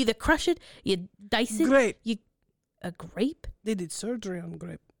 You either crush it, you dice it. Grape. A grape? They did surgery on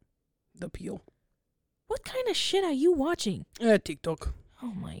grape. The peel. What kind of shit are you watching? TikTok.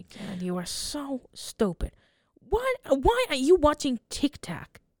 Oh my god, you are so stupid. Why are you watching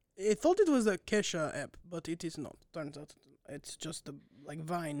TikTok? I thought it was a Kesha app, but it is not. Turns out it's just like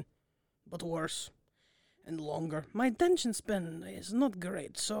Vine, but worse and longer. My attention span is not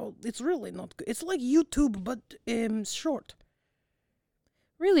great, so it's really not good. It's like YouTube, but short.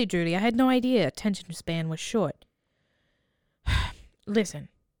 Really, Judy, I had no idea attention span was short. Listen,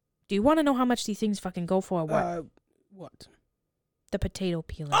 do you want to know how much these things fucking go for or what? What? The potato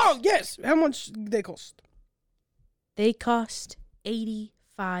peelers. Oh, yes! How much they cost? They cost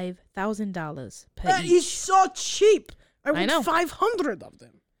 $85,000 per That each. is so cheap! I want know. 500 of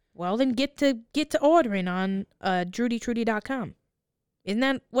them. Well, then get to ordering on DrudyTrudy.com. Isn't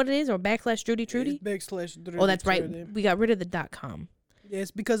that what it is? Or /DrudyTrudy? /Drudy Oh, that's right. Trudy. We got rid of the .com.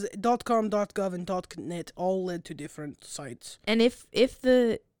 Yes, because .com, .gov, and .net all led to different sites. And if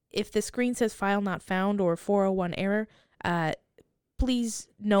the screen says file not found or 401 error, please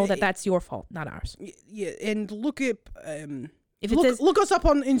know that that's your fault, not ours. Yeah, and look up. If it says Look us up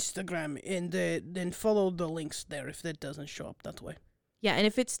on Instagram and then follow the links there if that doesn't show up that way. yeah, and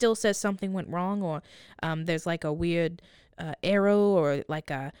if it still says something went wrong or there's like a weird arrow or like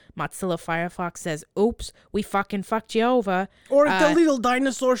a Mozilla Firefox says, "Oops, we fucking fucked you over," Or if the little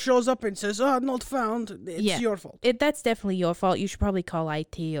dinosaur shows up and says, "Oh, not found," it's your fault. That's definitely your fault. You should probably call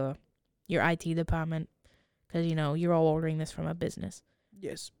IT or your IT department because you're all ordering this from a business.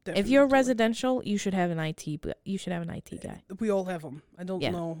 Yes, definitely. If you're residential, you should have an IT. You should have an IT guy. We all have them. I don't Yeah,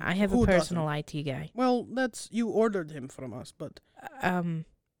 know. I have who a personal doesn't. IT guy. Well, that's you ordered him from us, but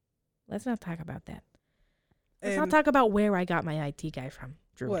Let's not talk about that. Let's um, not talk about where I got my IT guy from,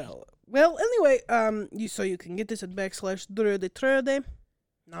 Drew. well. Anyway, you can get this at /DrudyTrudy,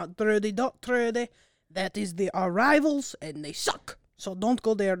 not Drudy.Trudy. That is our rivals, and they suck. So don't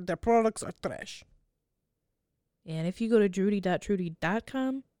go there. Their products are trash. And if you go to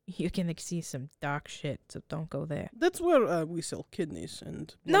drudy.trudy.com, you can see some dark shit, so don't go there. That's where we sell kidneys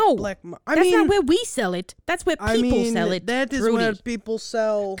and No, black. That's not where we sell it. That's where people sell it. That is Drudy. where people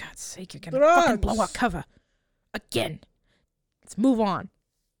sell. For God's sake, you're gonna fucking blow our drugs. cover. Again. Let's move on.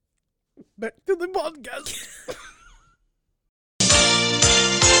 Back to the podcast.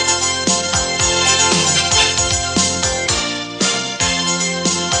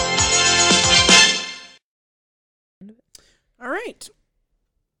 All right,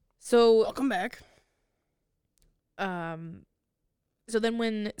 So, welcome back. so then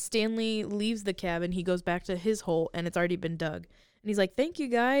when Stanley leaves the cabin, he goes back to his hole, and it's already been dug. And he's like, "Thank you,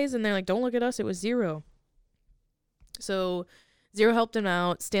 guys." And they're like, "Don't look at us. It was Zero." So Zero helped him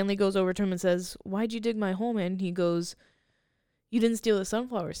out. Stanley goes over to him and says, "Why'd you dig my hole, man?" He goes, "You didn't steal the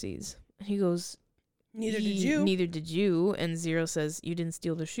sunflower seeds." And he goes, Neither did you. Neither did you. And Zero says, "You didn't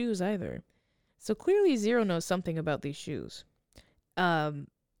steal the shoes either." So clearly Zero knows something about these shoes.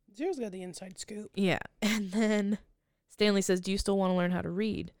 Zero's got the inside scoop. Yeah. And then Stanley says, "Do you still want to learn how to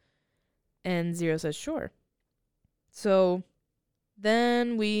read?" And Zero says, "Sure." So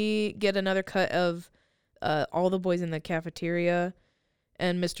then we get another cut of all the boys in the cafeteria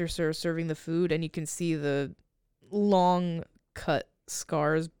and Mr. Sir serving the food, and you can see the long cut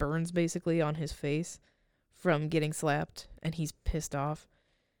scars, burns basically on his face from getting slapped, and he's pissed off.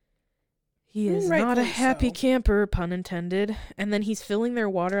 He is not a Rightfully happy so. camper, pun intended. And then he's filling their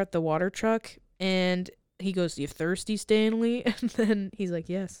water at the water truck, and he goes, "You thirsty, Stanley?" And then he's like,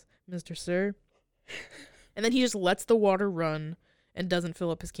 "Yes, Mr. Sir." And then he just lets the water run and doesn't fill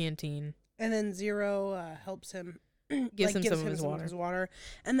up his canteen. And then Zero helps him, Gives him some of his water.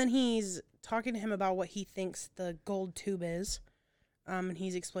 And then he's talking to him about what he thinks the gold tube is. And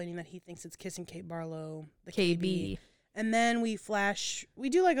he's explaining that he thinks it's Kissing Kate Barlow, the KB. And then we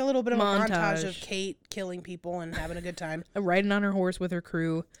do like a little bit of a montage of Montage. Kate killing people and having a good time. Riding on her horse with her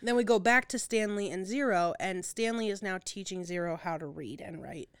crew. Then we go back to Stanley and Zero, and Stanley is now teaching Zero how to read and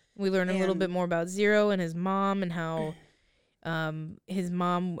write. We learn a little And- bit more about Zero and his mom and how his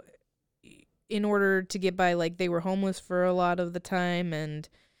mom, in order to get by, like, they were homeless for a lot of the time, and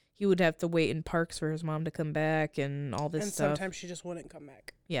he would have to wait in parks for his mom to come back and all this And stuff. sometimes she just wouldn't come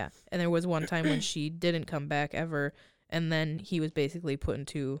back. Yeah. And there was one time when she didn't come back ever, and then he was basically put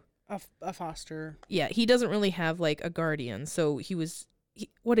into... A foster. Yeah, he doesn't really have, like, a guardian, so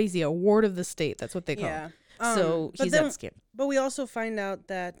what is he, a ward of the state? That's what they call him. So but he's then- at skin. But we also find out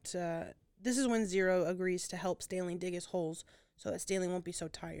that this is when Zero agrees to help Stanley dig his holes so that Stanley won't be so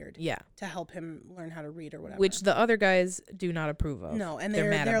tired Yeah. to help him learn how to read or whatever. Which the other guys do not approve of. no, and they're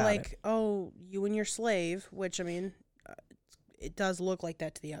they're mad they're about like, it. oh, you and your slave, which I mean, it does look like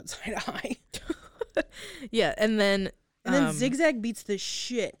that to the outside eye. Yeah, and then... And then Zigzag beats the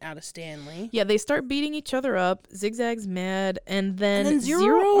shit out of Stanley. Yeah, they start beating each other up. Zigzag's mad, and then, And then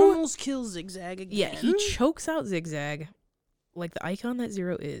Zero almost kills Zigzag again. Yeah, he chokes out Zigzag, like the icon that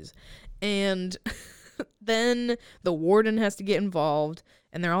Zero is. And then the warden has to get involved,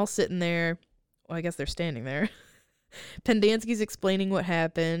 and they're all sitting there. Well, I guess they're standing there. Pendanski's explaining what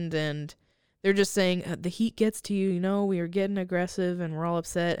happened, and they're just saying, the heat gets to you, we are getting aggressive, and we're all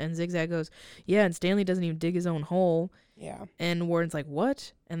upset. And Zigzag goes, yeah, and Stanley doesn't even dig his own hole. Yeah. And Warden's like,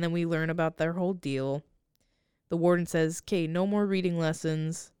 what? And then we learn about their whole deal. The warden says, okay, no more reading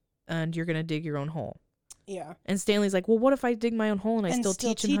lessons, and you're going to dig your own hole. Yeah. And Stanley's like, well, what if I dig my own hole and I still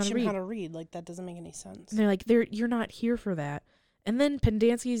teach him how to read? Like, that doesn't make any sense. And they're like, you're not here for that. And then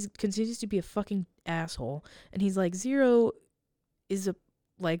Pendanski continues to be a fucking asshole. And he's like, Zero is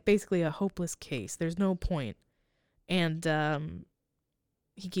basically a hopeless case. There's no point. And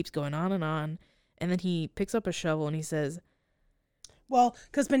he keeps going on. And then he picks up a shovel and he says, Well,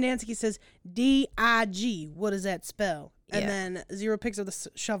 because Pendanski says D-I-G. What does that spell? And Yeah. then Zero picks up the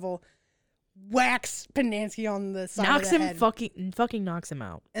shovel, whacks Pendanski on the side knocks of the him, head, fucking knocks him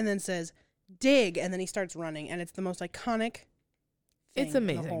out. and then says, dig. And then he starts running. And it's the most iconic thing It's in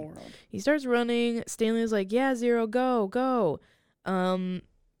the amazing. whole world. He starts running. Stanley's like, yeah, Zero, go. And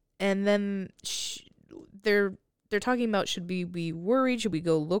then they're talking about, should we be worried? Should we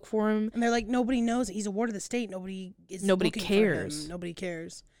go look for him? And they're like, nobody knows. He's a ward of the state. Nobody looking cares. for him. Nobody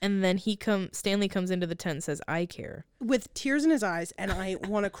cares. And then Stanley comes into the tent and says, I care. With tears in his eyes, and I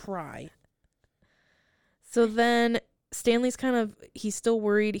want to cry. So then Stanley's he's still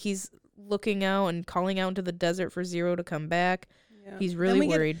worried. He's looking out and calling out into the desert for Zero to come back. Yeah. He's Then really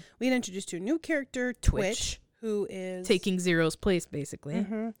worried. We get introduced to a new character, Twitch, who is Taking Zero's place, basically, because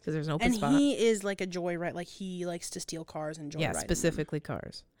Mhm. there's an open And spot. he is like a joyride. Like, he likes to steal cars and joyride. Yeah, them. specifically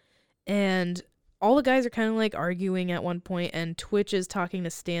cars. And all the guys are kind of like arguing at one point, and Twitch is talking to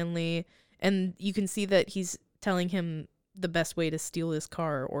Stanley, and you can see that he's telling him the best way to steal this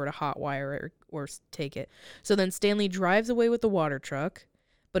car or to hotwire it or take it. So then Stanley drives away with the water truck,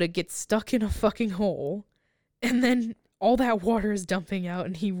 but it gets stuck in a fucking hole, and then all that water is dumping out,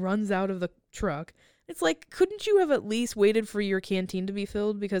 and he runs out of the truck. It's like, couldn't you have at least waited for your canteen to be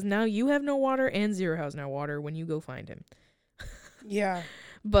filled? Because now you have no water and Zero has no water when you go find him. Yeah.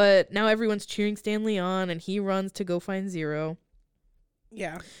 But now everyone's cheering Stanley on, and he runs to go find Zero.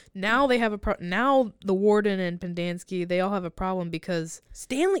 Yeah. Now they have now the warden and Pendanski, they all have a problem because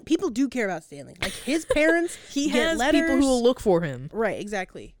Stanley, people do care about Stanley. Like, his parents, he get has letters. people who will look for him. Right,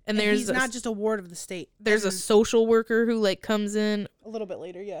 exactly. And there's he's a- not just a ward of the state. There's a And social worker who comes in, a little bit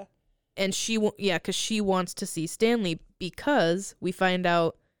later, yeah. and because she wants to see Stanley, because we find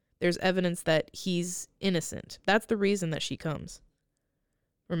out there's evidence that he's innocent. That's the reason that she comes.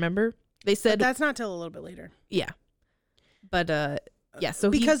 Remember? They But said, that's not till a little bit later. yeah. But, yeah, so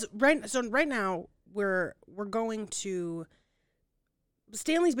Because right now we're going to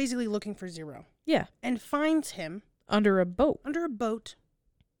Stanley's basically looking for Zero. Yeah. And finds him under a boat under a boat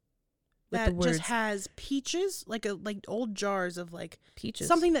with that the words just has peaches, like old jars of like peaches.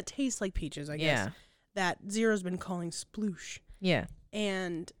 something that tastes like peaches, I guess. Yeah. That Zero's been calling sploosh. Yeah.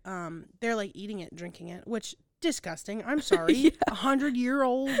 And they're like eating it, drinking it, which disgusting. I'm sorry. Yeah.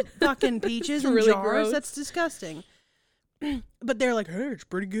 100-year-old fucking peaches in Really jars. gross. That's disgusting. But they're like, hey, it's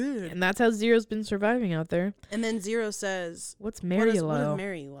pretty good. And that's how Zero's been surviving out there. And then Zero says, What's what is Marielo?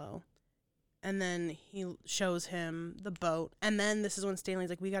 Marielo? And then he shows him the boat. And then this is when Stanley's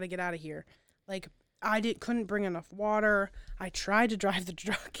like, we got to get out of here. Like, couldn't bring enough water. I tried to drive the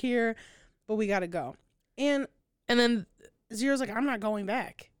truck here, but we got to go. And then Zero's like, I'm not going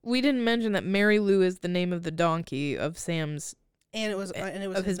back. we didn't mention that Mary Lou is the name of the donkey of Sam's. And it was Of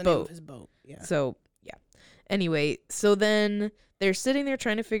his his the name boat. of his boat. Yeah. So, yeah. Anyway, so then they're sitting there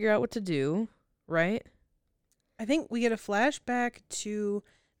trying to figure out what to do, right? I think we get a flashback to,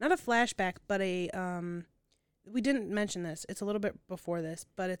 not a flashback, but we didn't mention this. It's a little bit before this,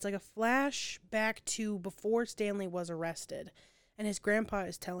 but it's like a flashback to before Stanley was arrested. And his grandpa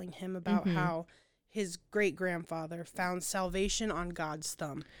is telling him about how his great-grandfather found salvation on God's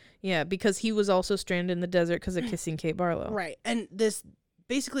thumb. Yeah, because he was also stranded in the desert because of kissing Kate Barlow. Right. And this,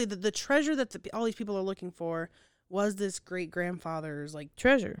 basically, the treasure that all these people are looking for was this great-grandfather's, like,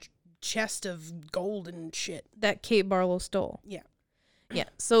 Treasure. chest of gold and shit. That Kate Barlow stole. Yeah. Yeah.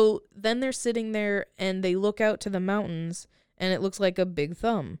 So then they're sitting there and they look out to the mountains and it looks like a big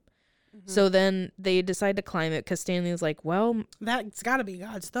thumb. So then they decide to climb it because Stanley was like, well, That's got to be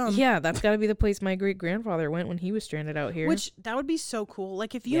God's thumb. yeah, that's got to be the place my great-grandfather went when he was stranded out here. Which, that would be so cool.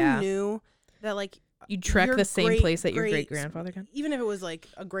 Like, if you Yeah. knew that, like, You'd trek your the same place that your great-grandfather can. even if it was, like,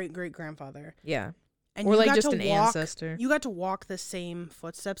 a great-great-grandfather. Yeah. And Or you like got just to an walk, ancestor. You got to walk the same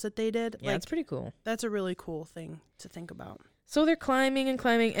footsteps that they did. Yeah, like, it's pretty cool. that's a really cool thing to think about. So they're climbing and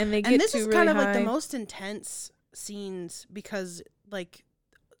climbing and they get And this to is really kind of high. like the most intense scenes because, like,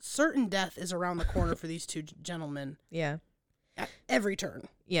 certain death is around the corner for these two gentlemen Yeah. at every turn.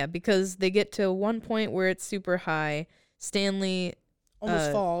 Yeah, because they get to one point where it's super high. Stanley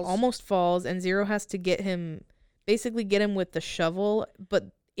Almost falls. and Zero has to get him with the shovel,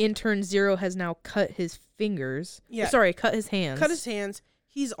 but in turn Zero has now cut his fingers. Yeah. Cut his hands. Cut his hands.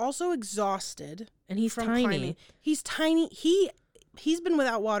 He's also exhausted. And he's from tiny. climbing. He's tiny. He's been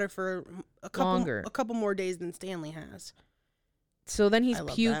without water for a couple more days than Stanley has. So then he's I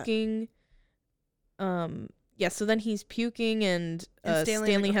love puking. So then he's puking and Stanley's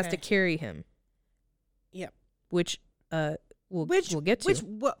Stanley like, has to okay. carry him. Yep. Which we'll get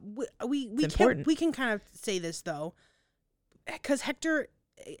to. We can kind of say this though, because Hector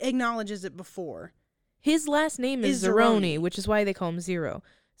acknowledges it before. His last name is Zeroni, which is why they call him Zero.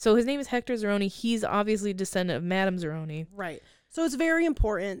 So his name is Hector Zeroni. He's obviously a descendant of Madame Zeroni. Right. So it's very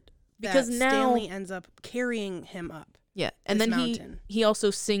important Because that now Stanley ends up carrying him up. Yeah, and this then mountain. he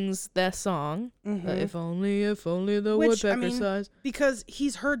also sings that song, If only the Which, woodpecker sighs. Because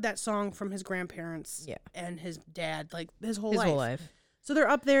he's heard that song from his grandparents Yeah. and his dad, like his whole His whole life. So they're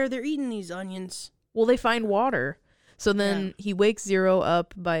up there, they're eating these onions. Well, they find water. So then he wakes Zero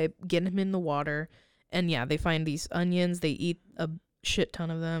up by getting him in the water. And yeah, they find these onions. They eat a shit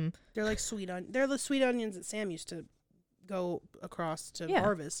ton of them. They're like they're the sweet onions that Sam used to go across to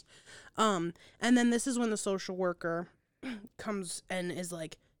harvest. And then this is when the social worker comes and is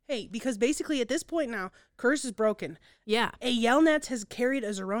like, hey, because basically at this point now, curse is broken. Yeah. A Yelnats has carried a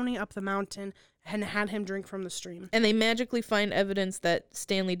Zeroni up the mountain and had him drink from the stream. And they magically find evidence that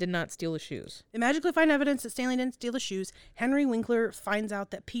Stanley did not steal the shoes. They magically find evidence that Stanley didn't steal the shoes. Henry Winkler finds out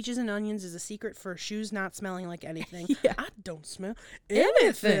that peaches and onions is a secret for shoes not smelling like anything. Yeah. I don't smell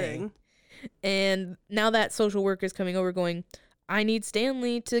anything. And now that social worker is coming over going, I need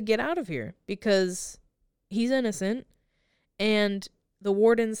Stanley to get out of here because he's innocent. And the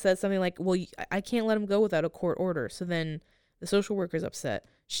warden says something like, well, I can't let him go without a court order. So then the social worker's upset.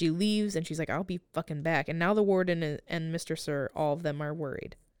 She leaves and she's like, I'll be fucking back. And now the warden and Mr. Sir, all of them are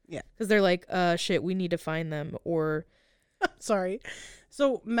worried. Yeah. Because they're like, shit, we need to find them. Or Sorry.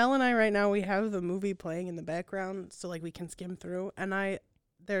 So Mel and I right now, we have the movie playing in the background so like we can skim through. And I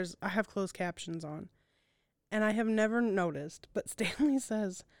have closed captions on. And I have never noticed, but Stanley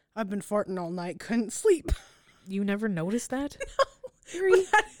says, I've been farting all night, couldn't sleep. you never noticed that? No,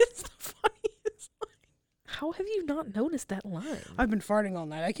 but that is the funniest line. How have you not noticed that line? I've been farting all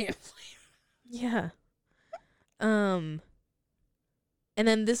night, I can't sleep. Yeah. And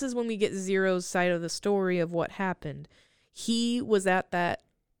then this is when we get Zero's side of the story of what happened. He was at that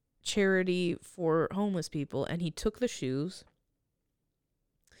charity for homeless people and he took the shoes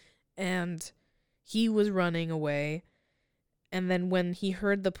and he was running away. And then when he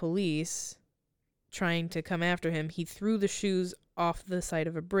heard the police trying to come after him, he threw the shoes off the side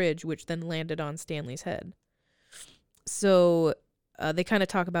of a bridge, which then landed on Stanley's head. So they kind of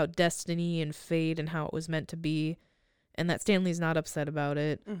talk about destiny and fate and how it was meant to be, and that Stanley's not upset about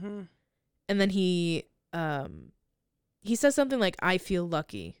it. Mm-hmm. And then he says something like, I feel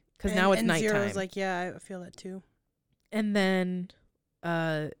lucky, because now it's nighttime. Zero's like, yeah, I feel that too. And then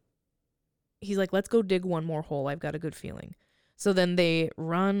he's like, let's go dig one more hole. I've got a good feeling. So then they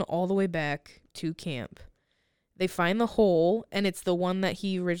run all the way back to camp. They find the hole, and it's the one that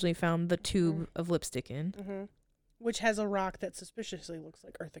he originally found the tube of lipstick in. Mm-hmm. Which has a rock that suspiciously looks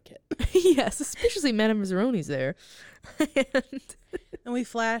like Eartha Kitt. Yeah, suspiciously Madame Zeroni's there. And we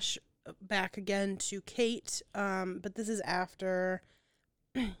flash back again to Kate, but this is after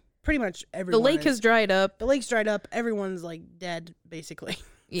pretty much The everyone. lake has dried up. The lake's dried up. Everyone's like dead, basically,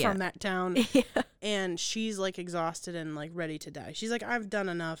 Yeah. from that town. Yeah. And she's like exhausted and like ready to die. She's like, I've done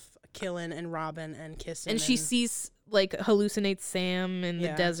enough killing and robbing and kissing. And she sees, like, hallucinates Sam in the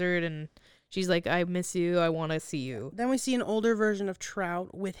Yeah. desert, and she's like, I miss you. I want to see you. Then we see an older version of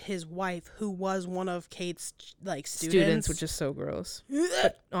Trout with his wife, who was one of Kate's like Students, which is so gross.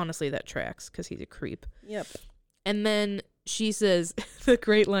 But honestly, that tracks because he's a creep. Yep. And then she says the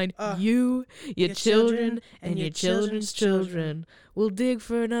great line, you, your children, and your children's children will dig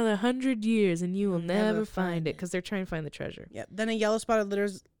for another 100 years and you will never find it, because they're trying to find the treasure. Yep. Then a yellow spotted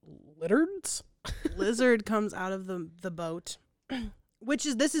lizard comes out of the boat,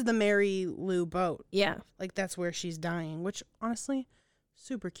 this is the Mary Lou boat. Yeah. Like, that's where she's dying, which honestly,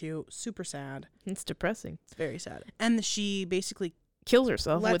 super cute, super sad. It's depressing. It's very sad. And she basically Kills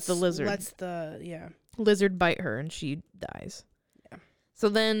herself with the lizard. Lizard bite her and she dies. Yeah. So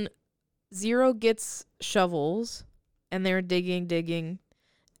then Zero gets shovels and they're digging,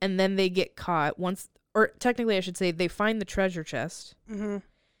 and then they get caught or technically I should say they find the treasure chest. Mm-hmm.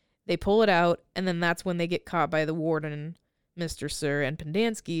 They pull it out, and then that's when they get caught by the warden, Mr. Sir, and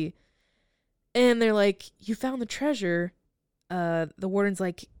Pendanski. And they're like, you found the treasure. The warden's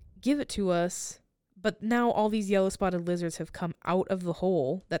like, give it to us. But now all these yellow-spotted lizards have come out of the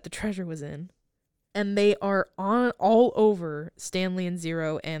hole that the treasure was in. And they are all over Stanley and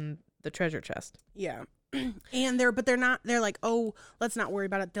Zero and the treasure chest. Yeah. And they're like, oh, let's not worry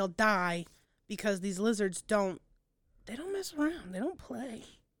about it. They'll die, because these lizards don't mess around. They don't play.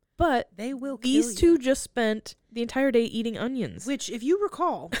 But they will kill these you. two just spent the entire day eating onions. Which, if you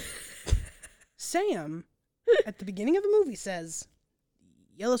recall, Sam, at the beginning of the movie, says,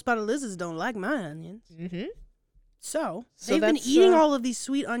 yellow spotted lizards don't like my onions. Mm-hmm. So they've been that's, eating all of these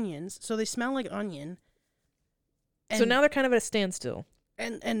sweet onions, so they smell like onion. So now they're kind of at a standstill.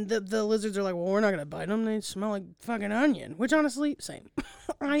 And the lizards are like, well, we're not going to bite them. They smell like fucking onion. Which, honestly, same.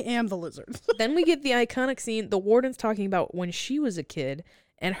 I am the lizards. Then we get the iconic scene. The warden's talking about when she was a kid,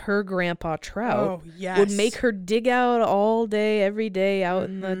 and her grandpa Trout would make her dig out all day, every day, out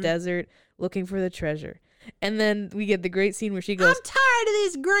in the desert, looking for the treasure. And then we get the great scene where she goes, I'm tired of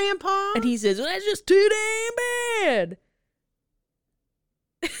this, Grandpa. and he says, well, that's just too damn bad.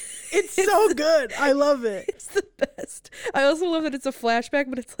 It's so good. I love it. It's the best. I also love that it's a flashback,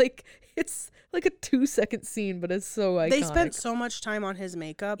 but it's like a 2-second scene, but it's so iconic. They spent so much time on his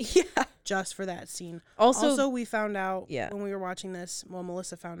makeup just for that scene. Also, we found out when we were watching this,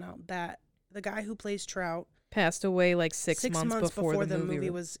 Melissa found out that the guy who plays Trout passed away like 6 months before the movie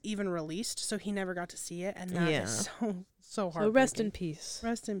was even released, so he never got to see it, and that is so hard. So rest in peace.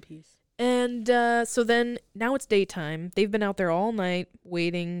 Rest in peace. And so then now it's daytime. They've been out there all night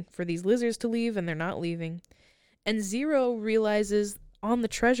waiting for these lizards to leave, and they're not leaving. And Zero realizes on the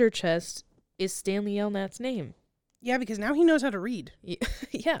treasure chest is Stanley Yelnats' name. Yeah, because now he knows how to read.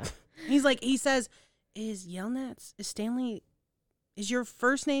 Yeah. He says, is Stanley, is your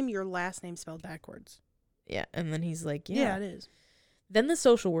first name your last name spelled backwards? Yeah, and then he's like, yeah, it is. Then the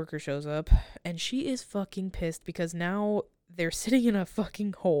social worker shows up, and she is fucking pissed because now they're sitting in a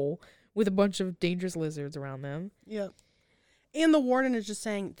fucking hole with a bunch of dangerous lizards around them. Yeah. And the warden is just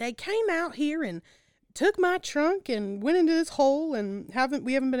saying, they came out here and took my trunk and went into this hole, and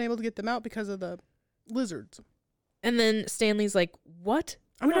we haven't been able to get them out because of the lizards. And then Stanley's like, what?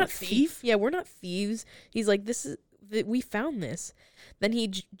 I'm not a thief. Yeah, we're not thieves. He's like, we found this. Then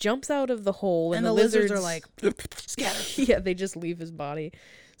he jumps out of the hole, and the lizards are like, scatter. Yeah, they just leave his body.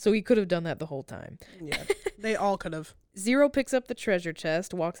 So he could have done that the whole time. Yeah, they all could have. Zero picks up the treasure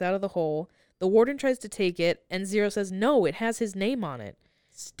chest, walks out of the hole. The warden tries to take it, and Zero says, no, it has his name on it.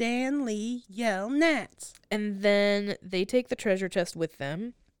 Stanley Yelnats. And then they take the treasure chest with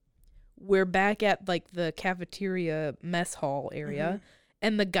them. We're back at like the cafeteria mess hall area,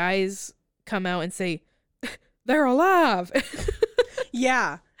 and the guys come out and say, they're alive.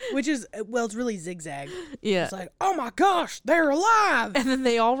 Yeah, which is, well, it's really zigzag. Yeah. It's like, oh my gosh, they're alive. And then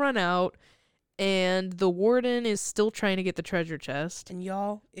they all run out, and the warden is still trying to get the treasure chest. And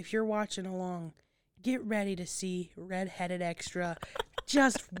y'all, if you're watching along, get ready to see Redheaded Extra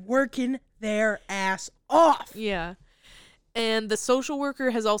just working their ass off. Yeah. And the social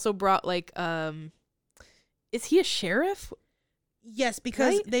worker has also brought like, is he a sheriff? Yes,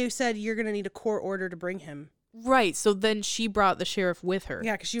 because Right? they said you're going to need a court order to bring him. Right. So then she brought the sheriff with her.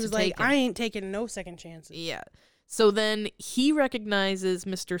 Yeah, because she was to like, take him. I ain't taking no second chances. Yeah. So then he recognizes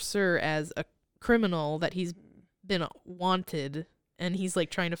Mr. Sir as a criminal that he's been wanted, and he's like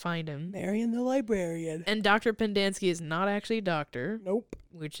trying to find him. Marion the librarian. And Dr. Pendanski is not actually a doctor. Nope.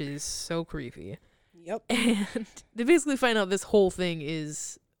 Which is so creepy. Yep. And they basically find out this whole thing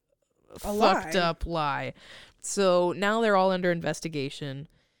is fucked up lie. So now they're all under investigation.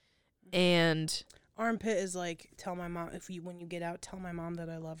 And Armpit is like, tell my mom, when you get out, tell my mom that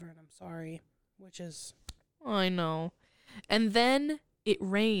I love her and I'm sorry. Which is... I know. And then it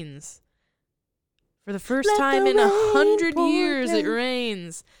rains. For the first Let time the in rain 100 pour years, it down.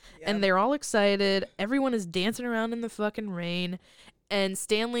 rains. Yep. And they're all excited. Everyone is dancing around in the fucking rain. And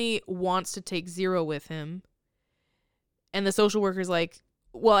Stanley wants to take Zero with him. And the social worker's like,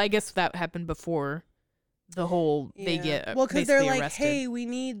 well, I guess that happened before the whole, they get well, because they're basically like, arrested. hey, we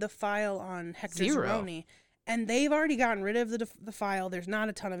need the file on Hector Zero. Zeroni. And they've already gotten rid of the file. There's not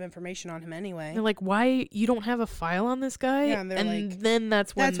a ton of information on him anyway. They're like, why, you don't have a file on this guy? Yeah, and they're like- then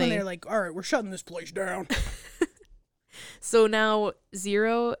that's when they're like, all right, we're shutting this place down. So now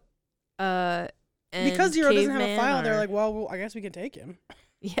Zero, and Because Zero doesn't have a Caveman file, they're are- like, well, I guess we can take him.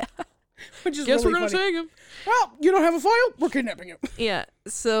 yeah. Which is Guess really we're gonna funny. take him. Well, you don't have a file? We're kidnapping you. Yeah.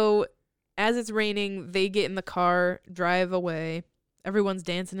 So as it's raining, they get in the car, drive away. Everyone's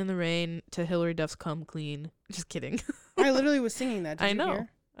dancing in the rain to Hillary Duff's "Come Clean." Just kidding. I literally was singing that. Did I you know. hear?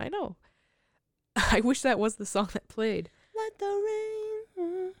 I know. I wish that was the song that played. Let the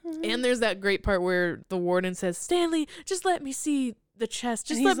rain. And there's that great part where the warden says, "Stanley, just let me see the chest.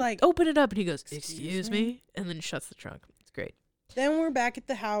 Just And he's let like, open it up." And he goes, "Excuse "Excuse me?" And then shuts the trunk. It's great. Then we're back at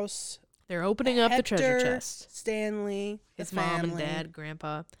the house. They're opening up the treasure Hector, chest. Stanley, His the mom and family. dad,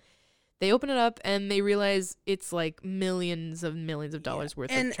 grandpa. They open it up and they realize it's like millions of dollars worth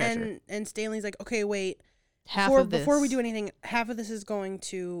of treasure. And Stanley's like, okay, wait. Half of this. Before we do anything, half of this is going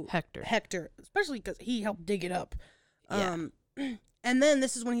to Hector. especially because he helped dig it up. Yeah. And then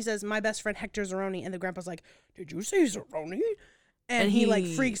this is when he says, my best friend Hector Zeroni. And the grandpa's like, did you say Zeroni? And he like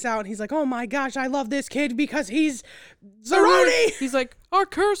freaks out. And he's like, oh my gosh, I love this kid because he's Zeroni. He's like, our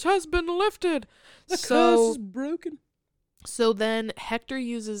curse has been lifted. The curse is broken. So then Hector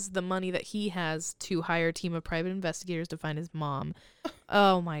uses the money that he has to hire a team of private investigators to find his mom.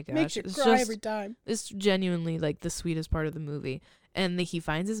 Oh my gosh. Makes you It's cry just- every time. It's genuinely like the sweetest part of the movie. And he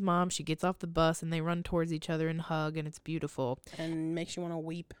finds his mom. She gets off the bus and they run towards each other and hug, and it's beautiful. And makes you want to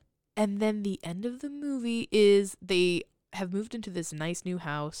weep. And then the end of the movie is they have moved into this nice new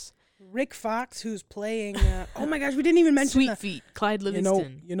house. Rick Fox, who's playing. Oh my gosh, we didn't even mention Sweet Feet, Clyde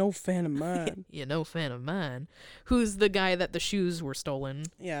Livingston. fan of mine. Fan of mine. Who's the guy that the shoes were stolen.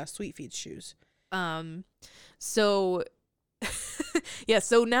 Yeah, Sweet Feet's shoes. So yeah,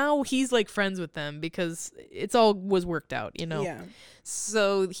 so now he's like friends with them because it's all was worked out, you know. Yeah.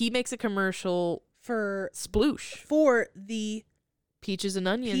 So he makes a commercial For Sploosh the Peaches and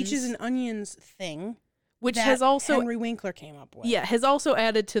Onions thing, which that has also Henry Winkler came up with. has also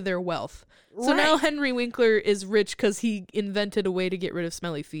added to their wealth. So now Henry Winkler is rich because he invented a way to get rid of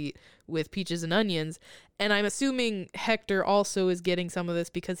smelly feet with Peaches and Onions. And I'm assuming Hector also is getting some of this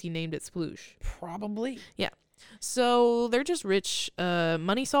because he named it Sploosh. Probably. Yeah. So they're just rich.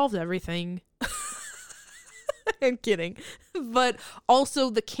 Money solves everything. I'm kidding. But also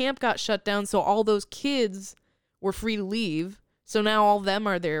the camp got shut down, so all those kids were free to leave. So now all of them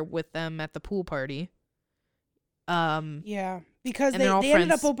are there with them at the pool party. Yeah, because And they they're all ended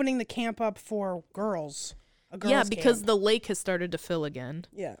up friends. opening the camp up for girls. A girls' Yeah, because camp. the lake has started to fill again.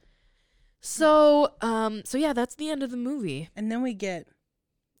 Yeah. So yeah, that's the end of the movie. And then we get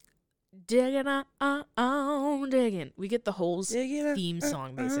Digging digging. We get the whole theme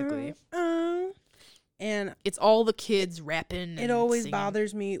song basically. And It's all the kids rapping. it and always singing.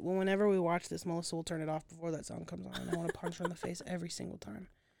 bothers me whenever we watch this. Melissa will turn it off before that song comes on, and I want to punch her in the face every single time.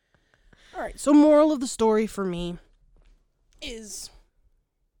 All right. So, moral of the story for me is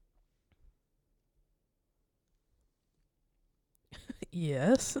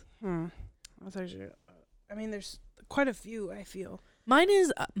Yes. That's actually, I mean, there's quite a few. I feel Mine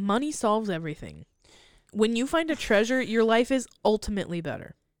is money solves everything. When you find a treasure, your life is ultimately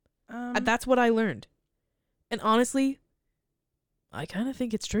better. That's what I learned. And honestly, I kind of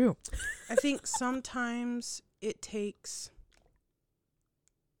think it's true. I think sometimes it takes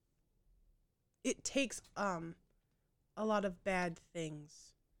a lot of bad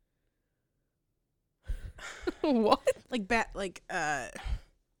things. What? Like I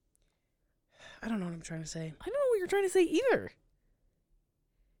don't know what I'm trying to say. I don't know what you're trying to say either.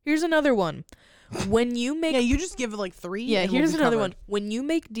 Here's another one. When you make Yeah, you just give it like 3. Yeah, and we'll here's be another covered. one. When you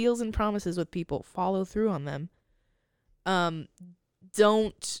make deals and promises with people, follow through on them. Don't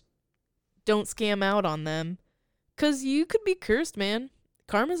scam out on them, 'cause you could be cursed, man.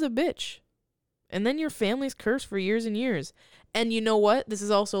 Karma's a bitch. And then your family's cursed for years and years. And you know what? This is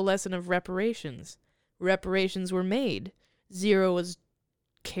also a lesson of reparations. Reparations were made. Zero was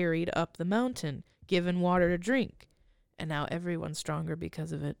carried up the mountain, given water to drink, and now everyone's stronger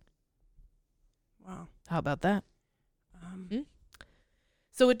because of it. Wow. How about that? Um,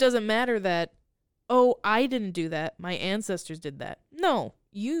 So it doesn't matter that, oh, I didn't do that. My ancestors did that. No,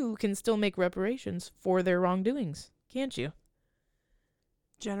 you can still make reparations for their wrongdoings, can't you?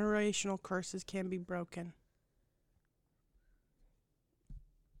 Generational curses can be broken.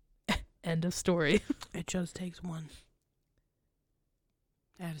 End of story. It just takes one.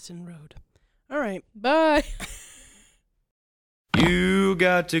 Addison Road. All right. Bye. You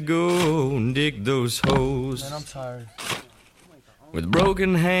got to go and dig those holes. Man, I'm tired. With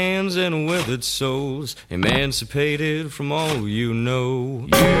broken hands and withered souls, emancipated from all you know.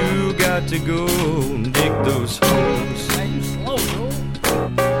 You got to go and dig those holes. Man, you slow,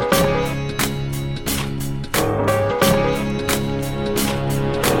 dude.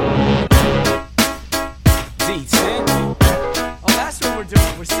 D10. Oh, that's what we're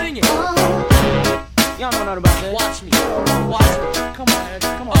doing. We're singing. Y'all know nothing about that. Watch me. Watch me. Come on, Ed.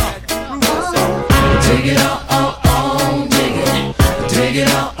 Come on, Ed. Prove yourself. Take it up.